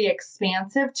beautiful, really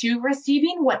expansive to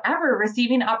receiving whatever,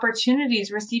 receiving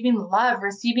opportunities, receiving love,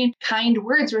 receiving kind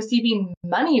words, receiving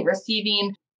money,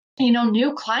 receiving,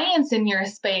 new clients in your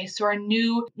space or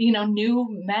new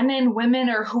men and women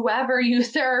or whoever you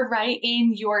serve, right,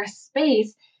 in your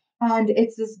space. And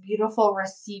it's this beautiful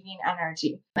receiving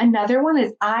energy. Another one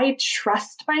is I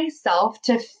trust myself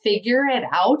to figure it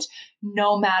out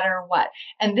no matter what.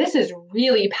 And this is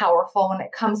really powerful when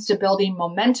it comes to building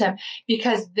momentum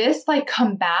because this like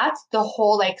combats the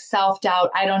whole like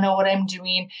self-doubt. I don't know what I'm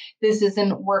doing. This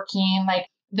isn't working. Like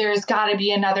there's got to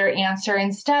be another answer.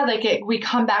 Instead, we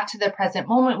come back to the present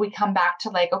moment. We come back to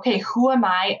like, okay, who am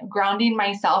I? Grounding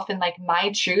myself in like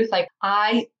my truth. Like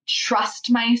I trust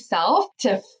myself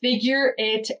to figure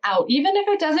it out. Even if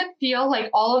it doesn't feel like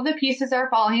all of the pieces are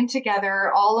falling together,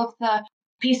 all of the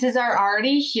pieces are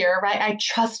already here, right? I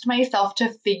trust myself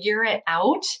to figure it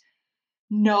out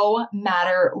no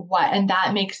matter what. And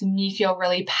that makes me feel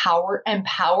really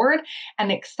empowered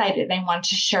and excited. I want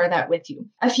to share that with you.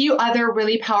 A few other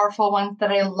really powerful ones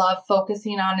that I love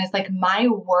focusing on is like my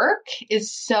work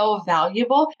is so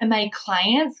valuable and my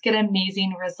clients get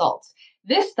amazing results.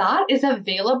 This thought is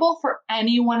available for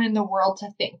anyone in the world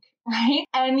to think, right?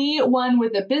 Anyone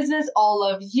with a business, all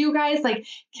of you guys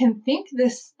can think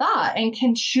this thought and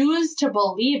can choose to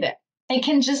believe it. It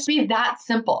can just be that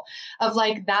simple of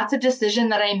that's a decision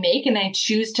that I make and I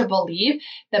choose to believe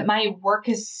that my work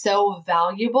is so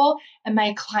valuable and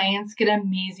my clients get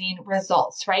amazing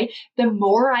results, right? The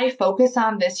more I focus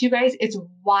on this, you guys, it's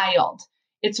wild.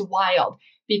 It's wild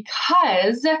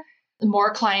because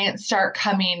more clients start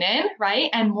coming in, right?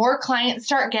 And more clients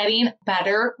start getting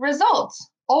better results.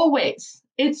 Always.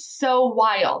 It's so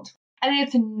wild. And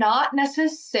it's not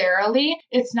necessarily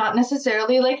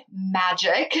like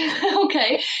magic,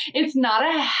 okay? It's not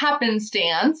a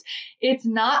happenstance. It's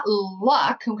not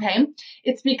luck, okay?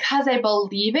 It's because I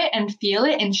believe it and feel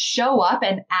it and show up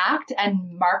and act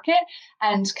and market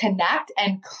and connect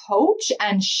and coach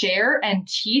and share and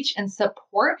teach and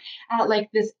support at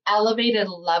this elevated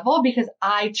level because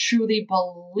I truly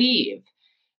believe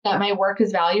that my work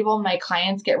is valuable, my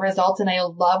clients get results, and I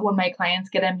love when my clients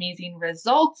get amazing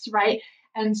results, right?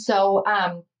 And so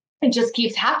it just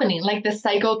keeps happening. The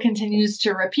cycle continues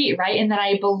to repeat, right? And then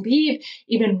I believe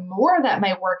even more that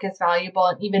my work is valuable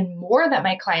and even more that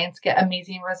my clients get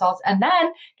amazing results. And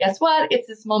then guess what? It's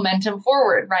this momentum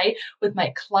forward, right? With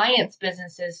my clients'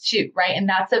 businesses too, right? And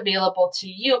that's available to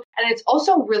you. And it's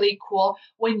also really cool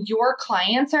when your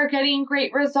clients are getting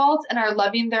great results and are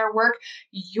loving their work,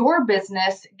 your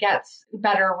business gets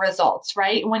better results,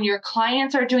 right? When your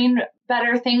clients are doing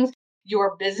better things,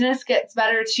 your business gets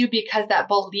better too because that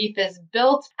belief is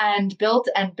built and built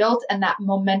and built and that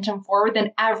momentum forward,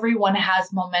 then everyone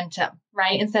has momentum,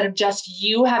 right? Instead of just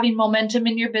you having momentum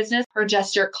in your business or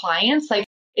just your clients,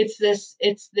 it's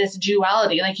this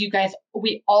duality. You guys,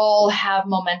 we all have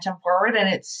momentum forward and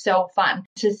it's so fun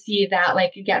to see that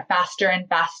get faster and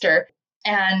faster.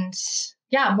 And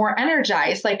more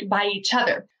energized, like by each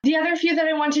other. The other few that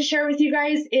I want to share with you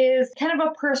guys is kind of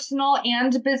a personal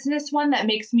and business one that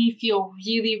makes me feel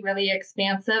really, really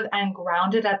expansive and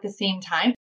grounded at the same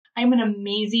time. I'm an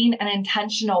amazing and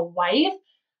intentional wife,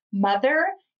 mother,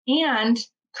 and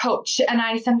coach. And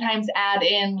I sometimes add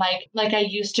in like I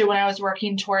used to when I was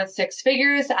working towards six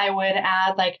figures, I would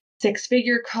add like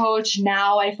six-figure coach.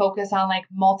 Now I focus on like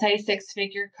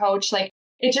multi-six-figure coach. Like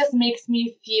it just makes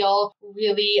me feel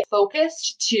really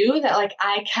focused too, that like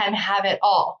I can have it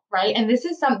all, right? And this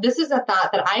is a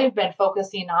thought that I've been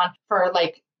focusing on for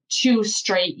like 2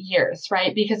 straight years,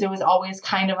 right? Because it was always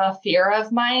kind of a fear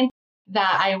of mine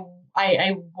that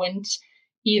I wouldn't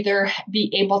either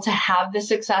be able to have the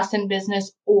success in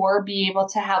business or be able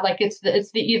to have like, it's the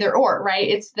either or,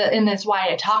 right? And that's why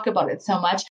I talk about it so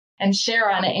much and share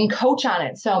on it and coach on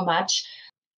it so much.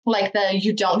 Like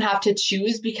you don't have to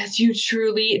choose, because you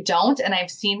truly don't. And I've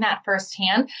seen that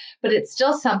firsthand, but it's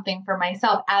still something for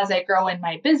myself as I grow in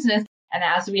my business and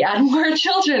as we add more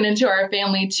children into our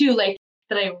family too, like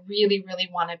that I really, really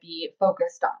want to be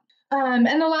focused on.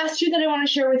 And the last two that I want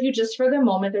to share with you just for the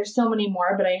moment, there's so many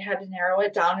more, but I had to narrow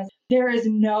it down, is there is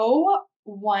no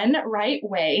one right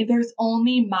way. There's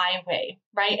only my way,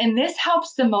 right? And this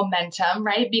helps the momentum,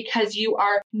 right? Because you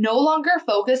are no longer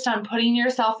focused on putting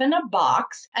yourself in a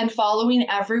box and following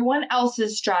everyone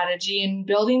else's strategy and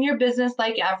building your business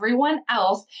like everyone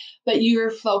else, but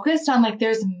you're focused on like,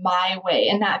 there's my way.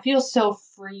 And that feels so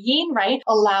freeing, right?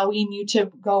 Allowing you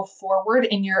to go forward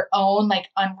in your own like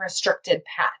unrestricted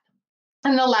path.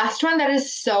 And the last one that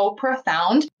is so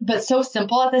profound, but so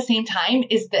simple at the same time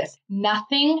is this: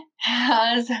 nothing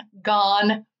has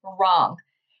gone wrong.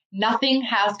 Nothing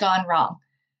has gone wrong.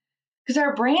 Because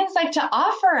our brains like to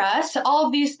offer us all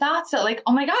of these thoughts that like,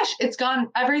 oh my gosh,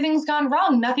 everything's gone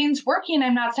wrong. Nothing's working.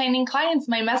 I'm not signing clients.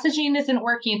 My messaging isn't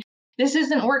working. This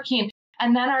isn't working.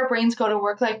 And then our brains go to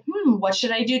work like, what should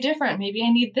I do different? Maybe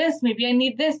I need this. Maybe I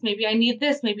need this. Maybe I need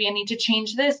this. Maybe I need to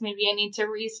change this. Maybe I need to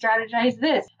re-strategize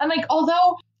this. And like,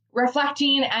 although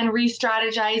reflecting and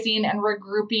re-strategizing and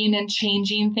regrouping and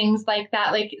changing things like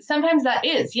that, like sometimes that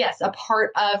is, yes, a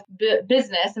part of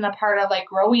business and a part of like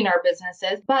growing our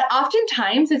businesses. But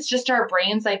oftentimes it's just our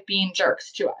brains like being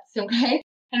jerks to us. Okay.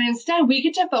 And instead we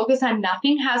get to focus on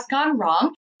nothing has gone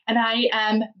wrong. And I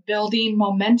am building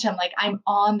momentum, like I'm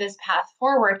on this path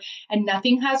forward and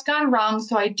nothing has gone wrong.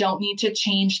 So I don't need to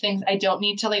change things. I don't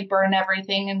need to like burn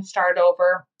everything and start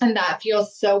over. And that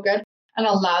feels so good and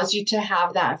allows you to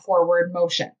have that forward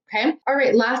motion. Okay. All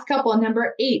right. Last couple,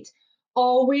 number 8,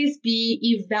 always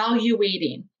be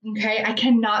evaluating. Okay. I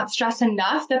cannot stress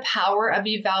enough the power of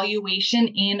evaluation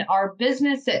in our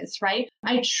businesses, right?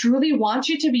 I truly want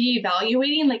you to be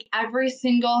evaluating like every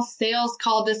single sales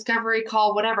call, discovery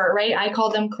call, whatever, right? I call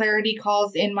them clarity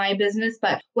calls in my business,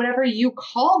 but whatever you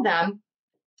call them,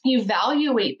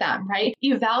 evaluate them, right?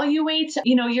 Evaluate,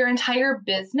 your entire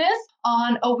business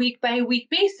on a week by week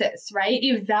basis, right?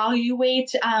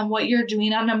 Evaluate what you're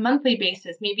doing on a monthly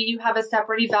basis. Maybe you have a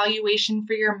separate evaluation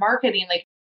for your marketing. Like,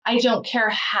 I don't care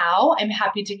how. I'm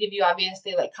happy to give you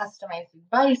obviously like customized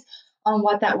advice on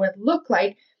what that would look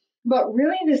like. But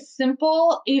really this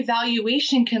simple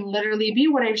evaluation can literally be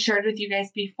what I've shared with you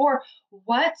guys before.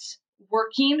 What's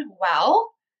working well,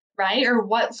 right? Or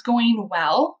what's going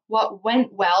well, what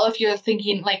went well, if you're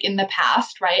thinking like in the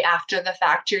past, right? After the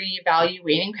fact, you're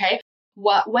evaluating, okay?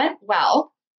 What went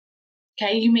well?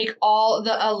 Okay, you make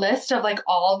a list of like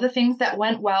all the things that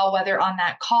went well, whether on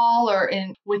that call or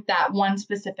with that one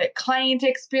specific client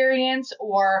experience,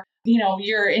 or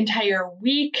your entire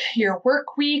week, your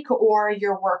work week or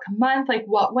your work month, like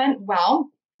what went well.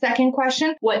 Second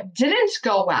question, what didn't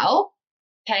go well?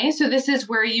 Okay, so this is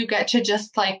where you get to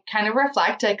just like kind of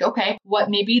reflect like, okay,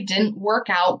 what maybe didn't work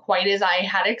out quite as I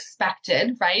had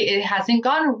expected, right? It hasn't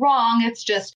gone wrong. It's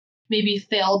just maybe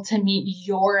failed to meet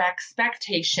your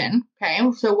expectation. Okay,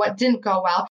 so what didn't go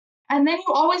well? And then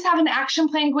you always have an action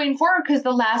plan going forward, because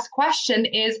the last question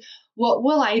is, what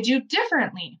will I do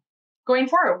differently going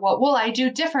forward? What will I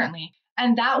do differently?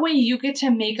 And that way you get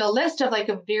to make a list of like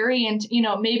a variant,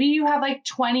 maybe you have like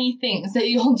 20 things that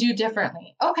you'll do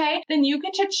differently. Okay, then you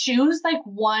get to choose like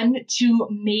 1, 2,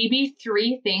 maybe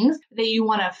 3 things that you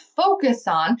want to focus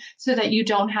on, so that you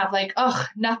don't have like,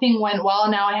 nothing went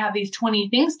well. Now I have these 20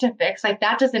 things to fix. Like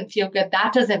that doesn't feel good.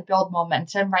 That doesn't build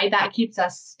momentum, right? That keeps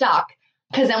us stuck.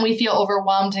 Because then we feel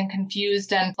overwhelmed and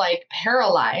confused and like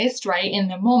paralyzed, right, in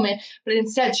the moment. But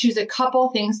instead, choose a couple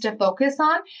things to focus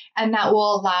on. And that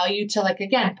will allow you to, like,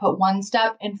 again, put one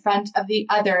step in front of the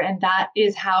other. And that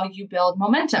is how you build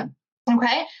momentum.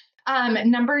 Okay.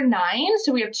 Number 9.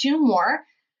 So we have 2 more.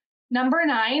 Number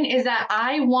 9 is that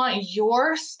I want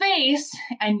your space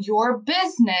and your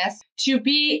business to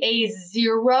be a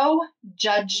zero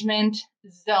judgment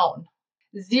zone.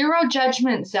 Zero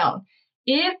judgment zone.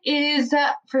 It is,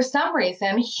 for some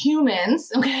reason,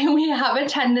 humans, okay, we have a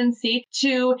tendency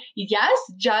to, yes,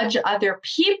 judge other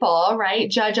people, right?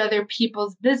 Judge other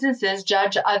people's businesses,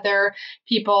 judge other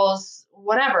people's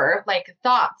whatever, like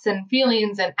thoughts and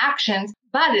feelings and actions.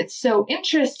 But it's so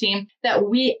interesting that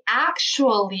we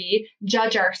actually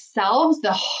judge ourselves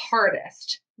the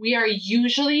hardest. We are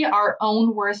usually our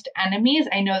own worst enemies.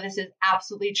 I know this is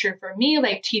absolutely true for me.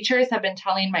 Like teachers have been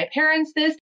telling my parents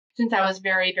this since I was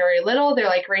very, very little. They're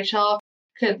like, Rachel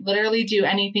could literally do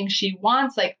anything she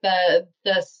wants. Like the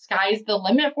sky's the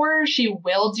limit for her. She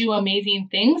will do amazing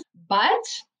things, but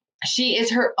she is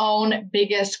her own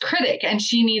biggest critic and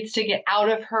she needs to get out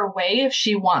of her way if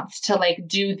she wants to like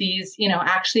do these,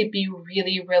 actually be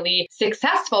really, really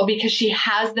successful because she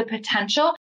has the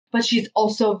potential, but she's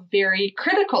also very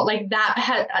critical. Like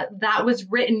that was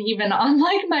written even on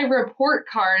like my report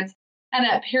cards and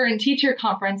at parent teacher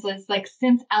conferences, like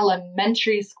since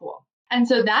elementary school. And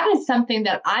so that is something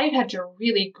that I've had to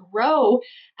really grow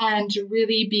and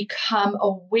really become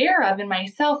aware of in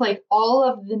myself, like all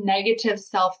of the negative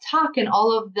self-talk and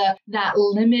all of that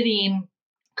limiting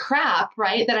crap,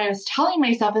 right? That I was telling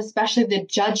myself, especially the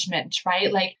judgment,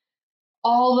 right? Like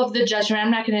all of the judgment.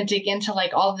 I'm not going to dig into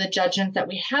like all of the judgments that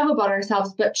we have about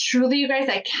ourselves, but truly, you guys,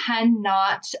 I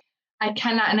cannot,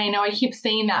 and I know I keep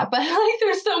saying that, but like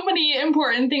there's so many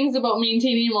important things about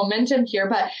maintaining momentum here,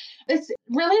 but it's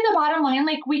really the bottom line.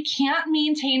 Like we can't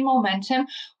maintain momentum.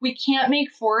 We can't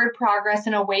make forward progress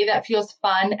in a way that feels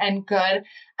fun and good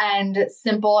and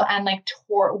simple and like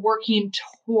working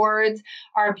towards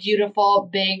our beautiful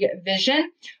big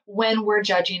vision when we're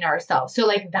judging ourselves. So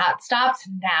like that stops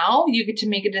now. You get to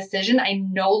make a decision. I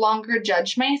no longer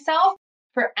judge myself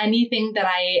for anything that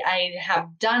I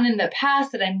have done in the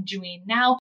past that I'm doing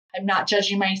now. I'm not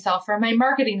judging myself for my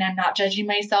marketing. I'm not judging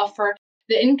myself for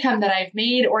the income that I've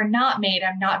made or not made.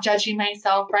 I'm not judging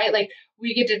myself, right? Like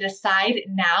we get to decide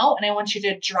now, and I want you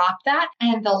to drop that.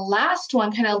 And the last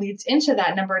one kind of leads into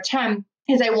that. Number 10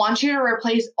 is I want you to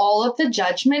replace all of the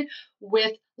judgment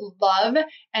with love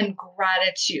and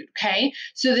gratitude. Okay.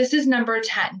 So this is number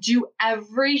 10. Do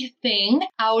everything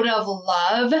out of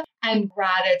love and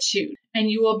gratitude. And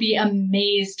you will be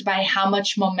amazed by how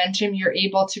much momentum you're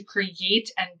able to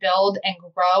create and build and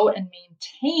grow and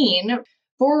maintain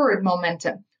forward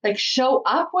momentum. Like show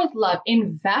up with love,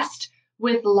 invest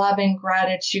with love and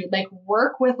gratitude, like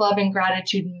work with love and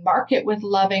gratitude, market with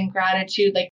love and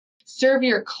gratitude, like serve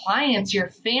your clients, your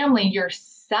family,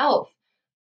 yourself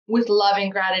with love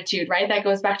and gratitude, right? That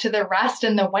goes back to the rest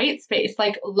and the white space.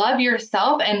 Like love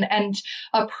yourself and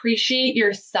appreciate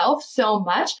yourself so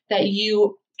much that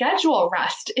you schedule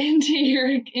rest into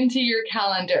your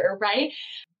calendar, right?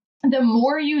 The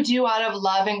more you do out of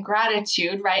love and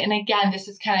gratitude, right? And again, this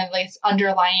is kind of like this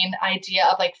underlying idea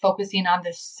of like focusing on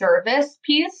the service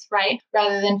piece, right?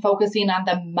 Rather than focusing on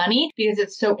the money, because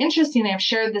it's so interesting. I've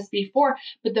shared this before,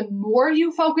 but the more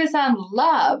you focus on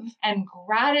love and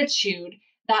gratitude,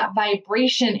 that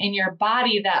vibration in your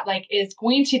body that like is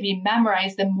going to be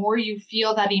memorized, the more you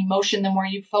feel that emotion, the more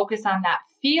you focus on that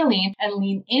feeling and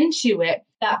lean into it,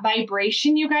 that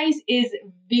vibration, you guys, is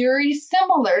very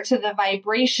similar to the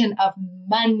vibration of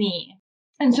money.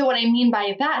 And so what I mean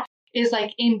by that is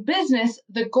like in business,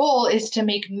 the goal is to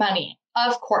make money,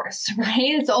 of course, right?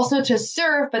 It's also to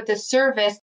serve, but the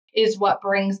service is what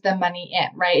brings the money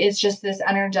in, right? It's just this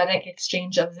energetic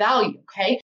exchange of value,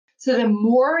 okay? So the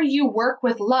more you work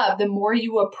with love, the more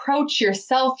you approach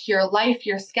yourself, your life,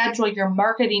 your schedule, your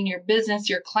marketing, your business,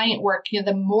 your client work,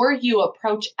 the more you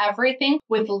approach everything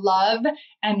with love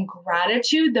and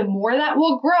gratitude, the more that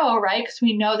will grow, right? Because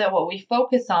we know that what we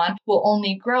focus on will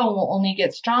only grow and will only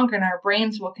get stronger, and our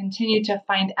brains will continue to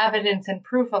find evidence and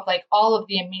proof of like all of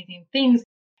the amazing things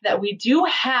that we do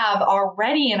have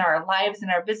already in our lives and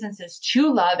our businesses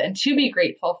to love and to be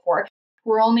grateful for.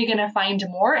 We're only going to find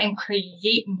more and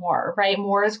create more, right?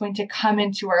 More is going to come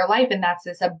into our life, and that's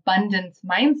this abundance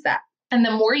mindset. And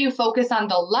the more you focus on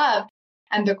the love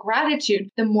and the gratitude,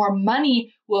 the more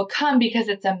money will come because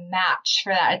it's a match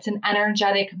for that. It's an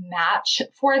energetic match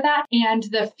for that. And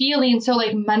the feeling, so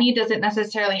like money doesn't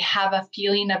necessarily have a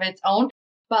feeling of its own,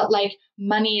 but like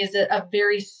money is a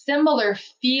very similar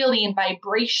feeling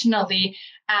vibrationally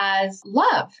as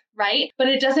love, right? But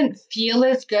it doesn't feel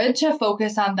as good to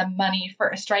focus on the money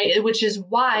first, right? Which is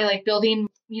why like building,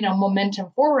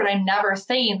 momentum forward, I'm never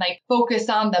saying like focus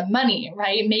on the money,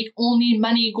 right? Make only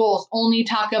money goals, only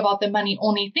talk about the money,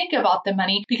 only think about the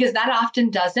money, because that often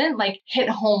doesn't like hit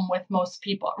home with most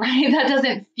people, right? That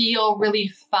doesn't feel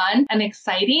really fun and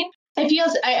exciting. It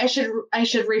feels, I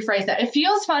should rephrase that. It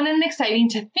feels fun and exciting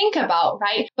to think about,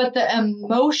 right? But the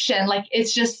emotion, like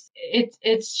it's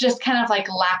just kind of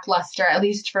like lackluster, at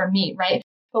least for me, right?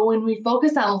 But when we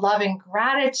focus on love and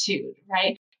gratitude,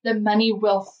 right? The money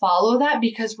will follow that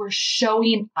because we're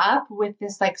showing up with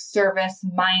this like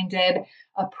service-minded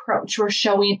approach. We're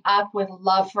showing up with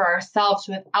love for ourselves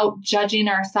without judging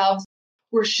ourselves.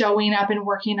 We're showing up and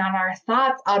working on our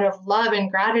thoughts out of love and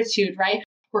gratitude, right?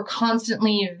 We're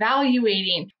constantly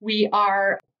evaluating. We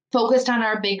are focused on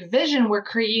our big vision. We're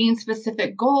creating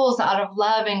specific goals out of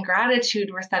love and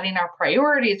gratitude. We're setting our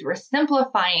priorities. We're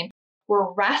simplifying.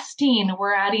 We're resting.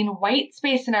 We're adding white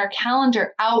space in our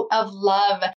calendar out of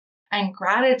love and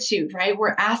gratitude, right?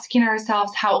 We're asking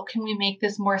ourselves, how can we make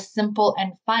this more simple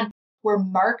and fun? We're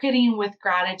marketing with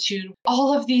gratitude,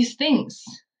 all of these things.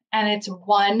 And it's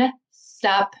one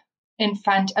step in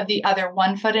front of the other,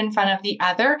 one foot in front of the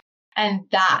other. And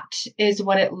that is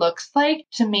what it looks like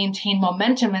to maintain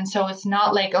momentum. And so it's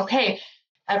not like, okay,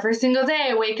 every single day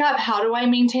I wake up, how do I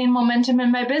maintain momentum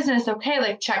in my business? Okay,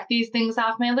 like check these things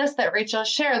off my list that Rachel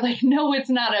shared. Like, no, it's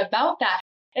not about that.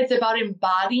 It's about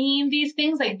embodying these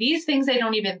things. Like these things I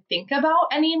don't even think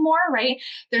about anymore, right?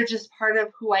 They're just part of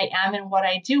who I am and what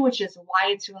I do, which is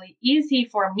why it's really easy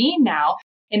for me now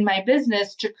in my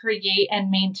business to create and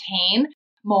maintain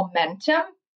momentum,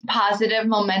 positive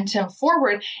momentum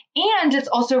forward. And it's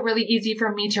also really easy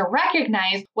for me to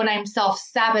recognize when I'm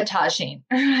self-sabotaging,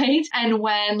 right? And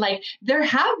when like there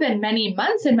have been many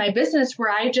months in my business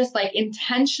where I just like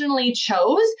intentionally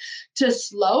chose to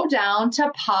slow down,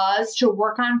 to pause, to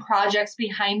work on projects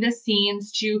behind the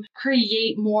scenes, to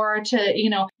create more,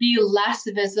 to, be less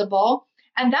visible.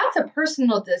 And that's a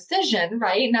personal decision,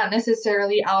 right? Not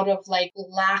necessarily out of like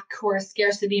lack or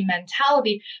scarcity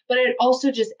mentality, but it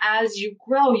also just as you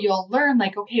grow, you'll learn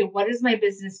like, okay, what does my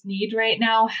business need right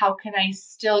now? How can I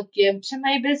still give to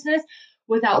my business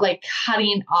without like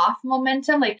cutting off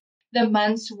momentum? Like the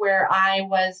months where I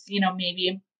was,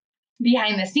 maybe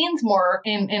behind the scenes more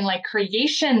in like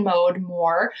creation mode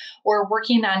more, or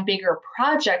working on bigger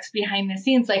projects behind the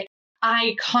scenes, like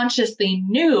I consciously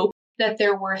knew that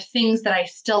there were things that I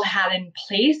still had in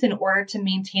place in order to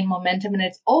maintain momentum. And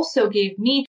it's also gave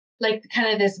me like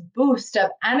kind of this boost of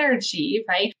energy,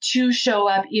 right? To show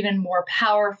up even more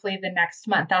powerfully the next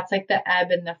month. That's like the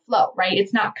ebb and the flow, right?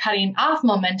 It's not cutting off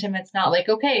momentum. It's not like,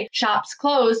 okay, shops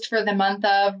closed for the month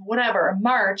of whatever,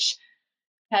 March.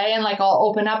 Okay. And like I'll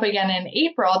open up again in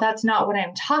April. That's not what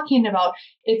I'm talking about.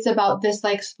 It's about this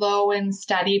like slow and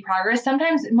steady progress.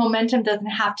 Sometimes momentum doesn't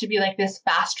have to be like this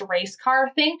fast race car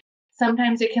thing.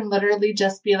 Sometimes it can literally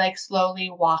just be like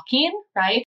slowly walking,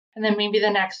 right? And then maybe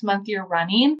the next month you're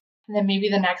running, and then maybe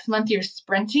the next month you're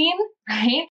sprinting,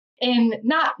 right? And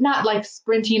not like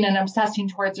sprinting and obsessing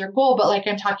towards your goal, but like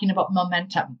I'm talking about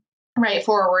momentum, right?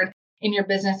 Forward in your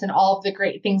business and all of the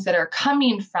great things that are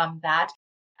coming from that.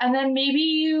 And then maybe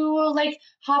you like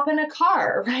hop in a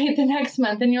car, right? The next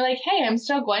month and you're like, hey, I'm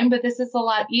still going, but this is a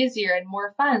lot easier and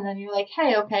more fun. Then you're like,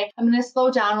 hey, okay, I'm going to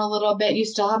slow down a little bit. You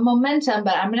still have momentum,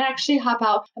 but I'm going to actually hop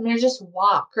out. I'm going to just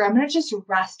walk, or I'm going to just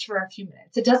rest for a few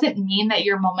minutes. It doesn't mean that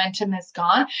your momentum is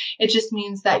gone. It just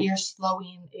means that you're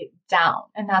slowing it down,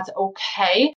 and that's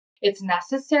okay. It's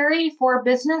necessary for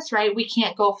business, right? We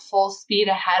can't go full speed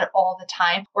ahead all the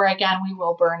time, or again, we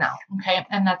will burn out. Okay.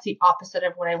 And that's the opposite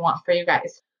of what I want for you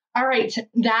guys. All right.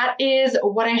 That is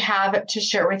what I have to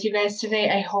share with you guys today.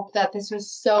 I hope that this was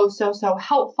so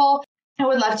helpful. I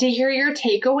would love to hear your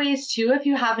takeaways too. If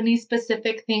you have any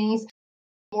specific things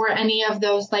or any of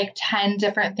those like 10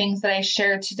 different things that I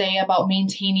shared today about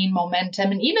maintaining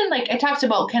momentum. And even like I talked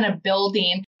about kind of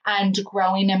building and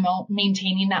growing and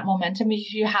maintaining that momentum.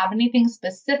 If you have anything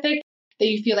specific that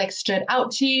you feel like stood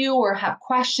out to you or have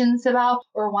questions about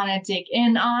or want to dig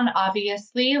in on,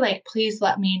 obviously, like, please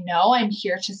let me know. I'm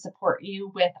here to support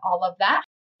you with all of that.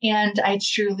 And I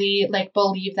truly like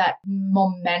believe that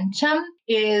momentum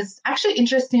is actually,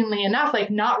 interestingly enough,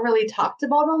 like not really talked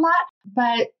about a lot,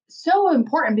 but so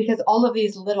important because all of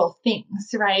these little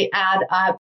things, right, add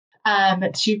up.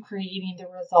 to creating the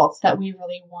results that we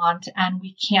really want. And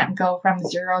we can't go from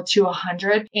 0 to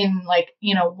 100 in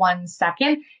 1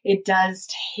 second. It does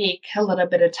take a little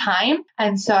bit of time.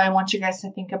 And so I want you guys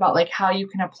to think about how you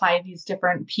can apply these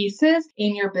different pieces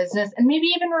in your business and maybe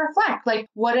even reflect,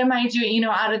 what am I doing,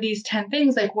 out of these 10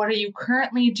 things, what are you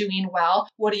currently doing well?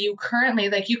 What are you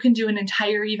currently, you can do an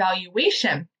entire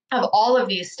evaluation of all of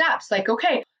these steps.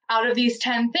 Okay, out of these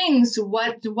 10 things,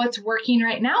 what's working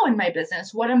right now in my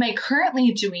business? What am I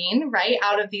currently doing, right?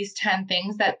 Out of these 10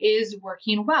 things that is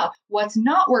working well? What's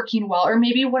not working well? Or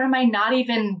maybe what am I not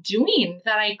even doing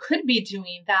that I could be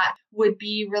doing that would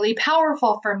be really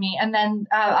powerful for me? And then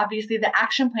obviously the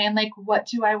action plan, what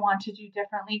do I want to do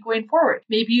differently going forward?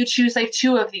 Maybe you choose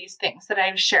 2 of these things that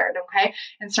I've shared, okay?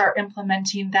 And start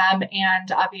implementing them.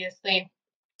 And obviously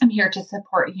I'm here to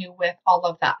support you with all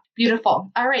of that.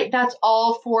 Beautiful. All right. That's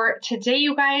all for today,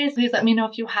 you guys. Please let me know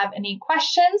if you have any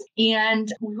questions,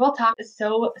 and we will talk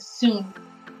so soon.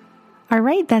 All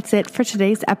right, that's it for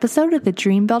today's episode of the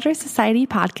Dream Builder Society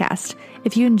podcast.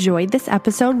 If you enjoyed this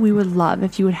episode, we would love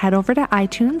if you would head over to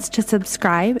iTunes to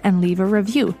subscribe and leave a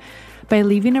review. By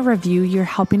leaving a review, you're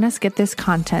helping us get this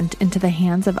content into the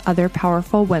hands of other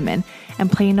powerful women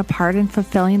and playing a part in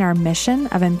fulfilling our mission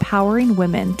of empowering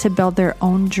women to build their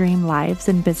own dream lives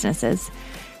and businesses.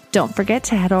 Don't forget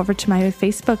to head over to my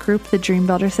Facebook group, the Dream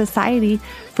Builder Society,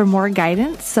 for more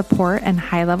guidance, support, and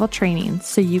high-level training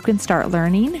so you can start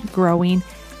learning, growing,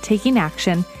 taking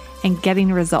action, and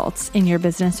getting results in your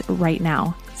business right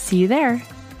now. See you there.